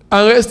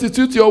and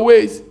restitute your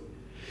ways.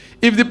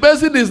 If the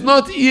person is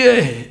not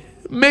here,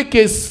 make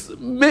a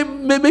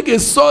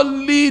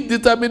solid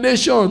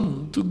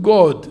determination to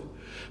God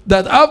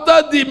that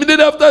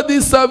immediately after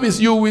this service,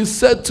 you will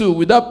settle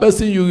with that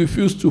person you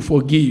refuse to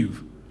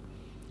forgive.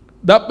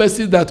 That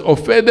person that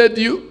offended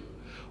you,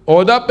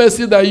 or that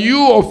person that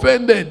you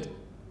offended.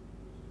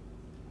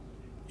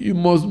 You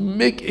must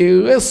make a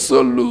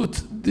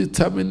resolute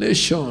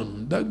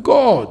determination that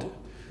God,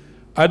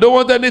 I don't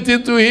want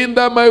anything to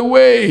hinder my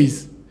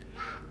ways.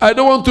 I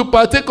don't want to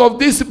partake of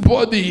this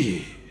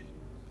body.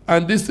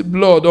 and this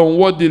blood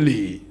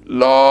unworthily.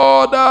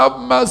 Lord, have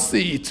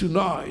mercy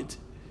tonight.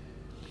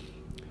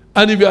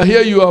 And if you are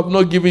here, you have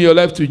not given your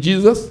life to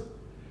Jesus,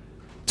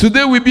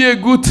 today will be a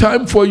good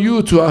time for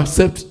you to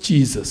accept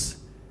Jesus.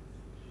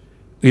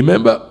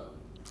 Remember,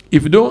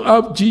 if you don't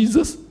have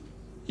Jesus,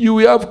 you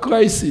will have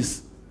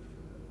crisis.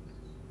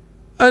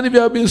 And if you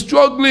have been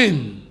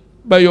struggling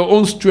by your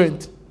own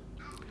strength,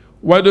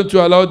 why don't you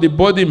allow the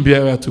burden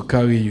bearer to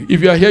carry you?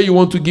 If you are here, you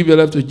want to give your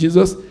life to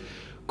Jesus,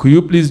 could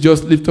you please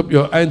just lift up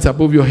your hands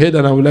above your head,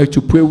 and I would like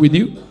to pray with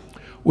you.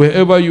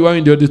 Wherever you are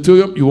in the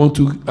auditorium, you want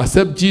to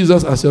accept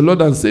Jesus as your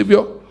Lord and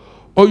Savior,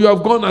 or you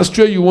have gone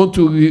astray, you want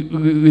to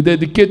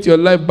rededicate your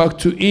life back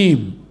to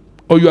Him,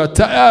 or you are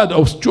tired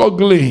of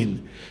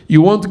struggling,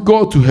 you want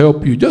God to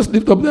help you, just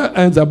lift up your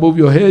hands above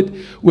your head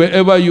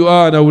wherever you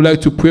are, and I would like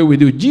to pray with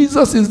you.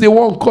 Jesus is the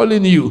one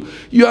calling you.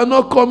 You are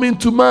not coming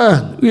to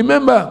man.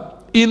 Remember,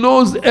 He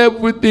knows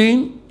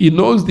everything. He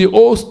knows the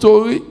whole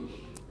story.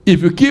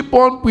 If you keep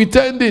on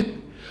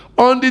pretending,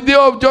 on the day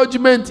of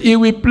judgment, He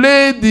will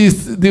play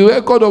the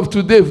record of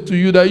today to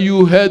you, that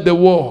you heard the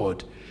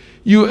word.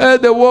 You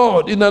heard the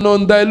word in an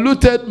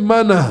undiluted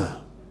manner.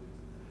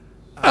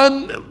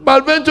 And by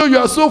adventure, you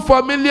are so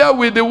familiar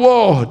with the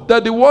word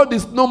that the word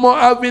is no more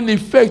having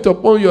effect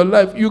upon your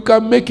life. You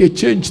can make a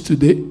change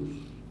today.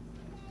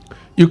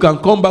 You can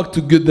come back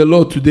to the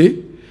Lord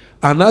today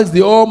and ask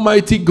the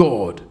Almighty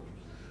God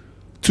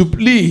to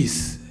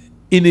please,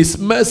 in His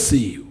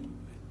mercy,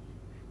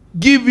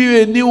 give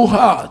you a new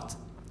heart.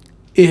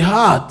 A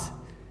heart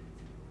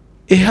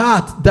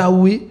that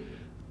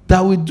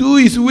will do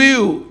His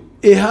will.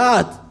 A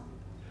heart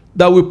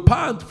that will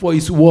pant for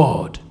His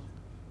word.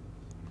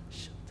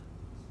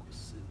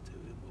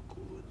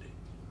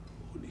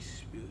 Holy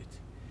Spirit,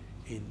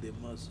 in the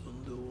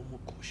mazondo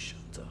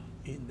womokushanta,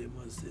 in the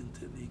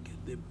mazente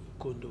ligede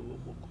bukondo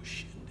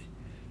womokushende,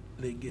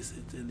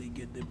 legesete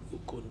ligede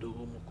bukondo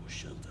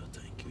womokushanta.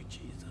 Thank you,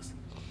 Jesus.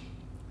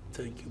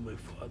 Thank you, my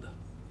Father.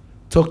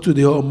 Talk to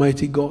the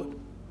Almighty God.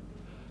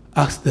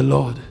 Ask the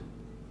Lord,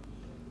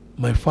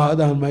 my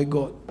Father and my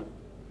God.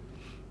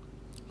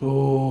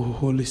 Oh,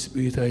 Holy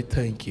Spirit, I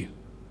thank you.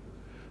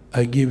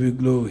 I give you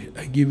glory.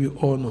 I give you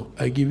honor.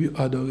 I give you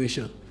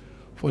adoration.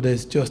 For there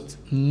is just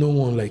no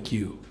one like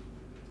you.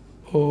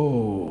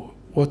 Oh,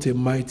 what a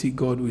mighty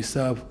God we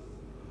serve.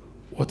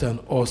 What an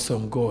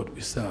awesome God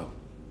we serve.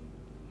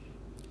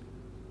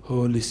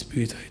 Holy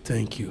Spirit, I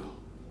thank you.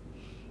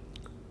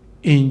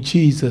 In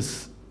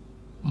Jesus'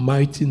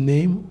 mighty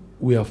name,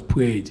 we have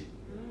prayed.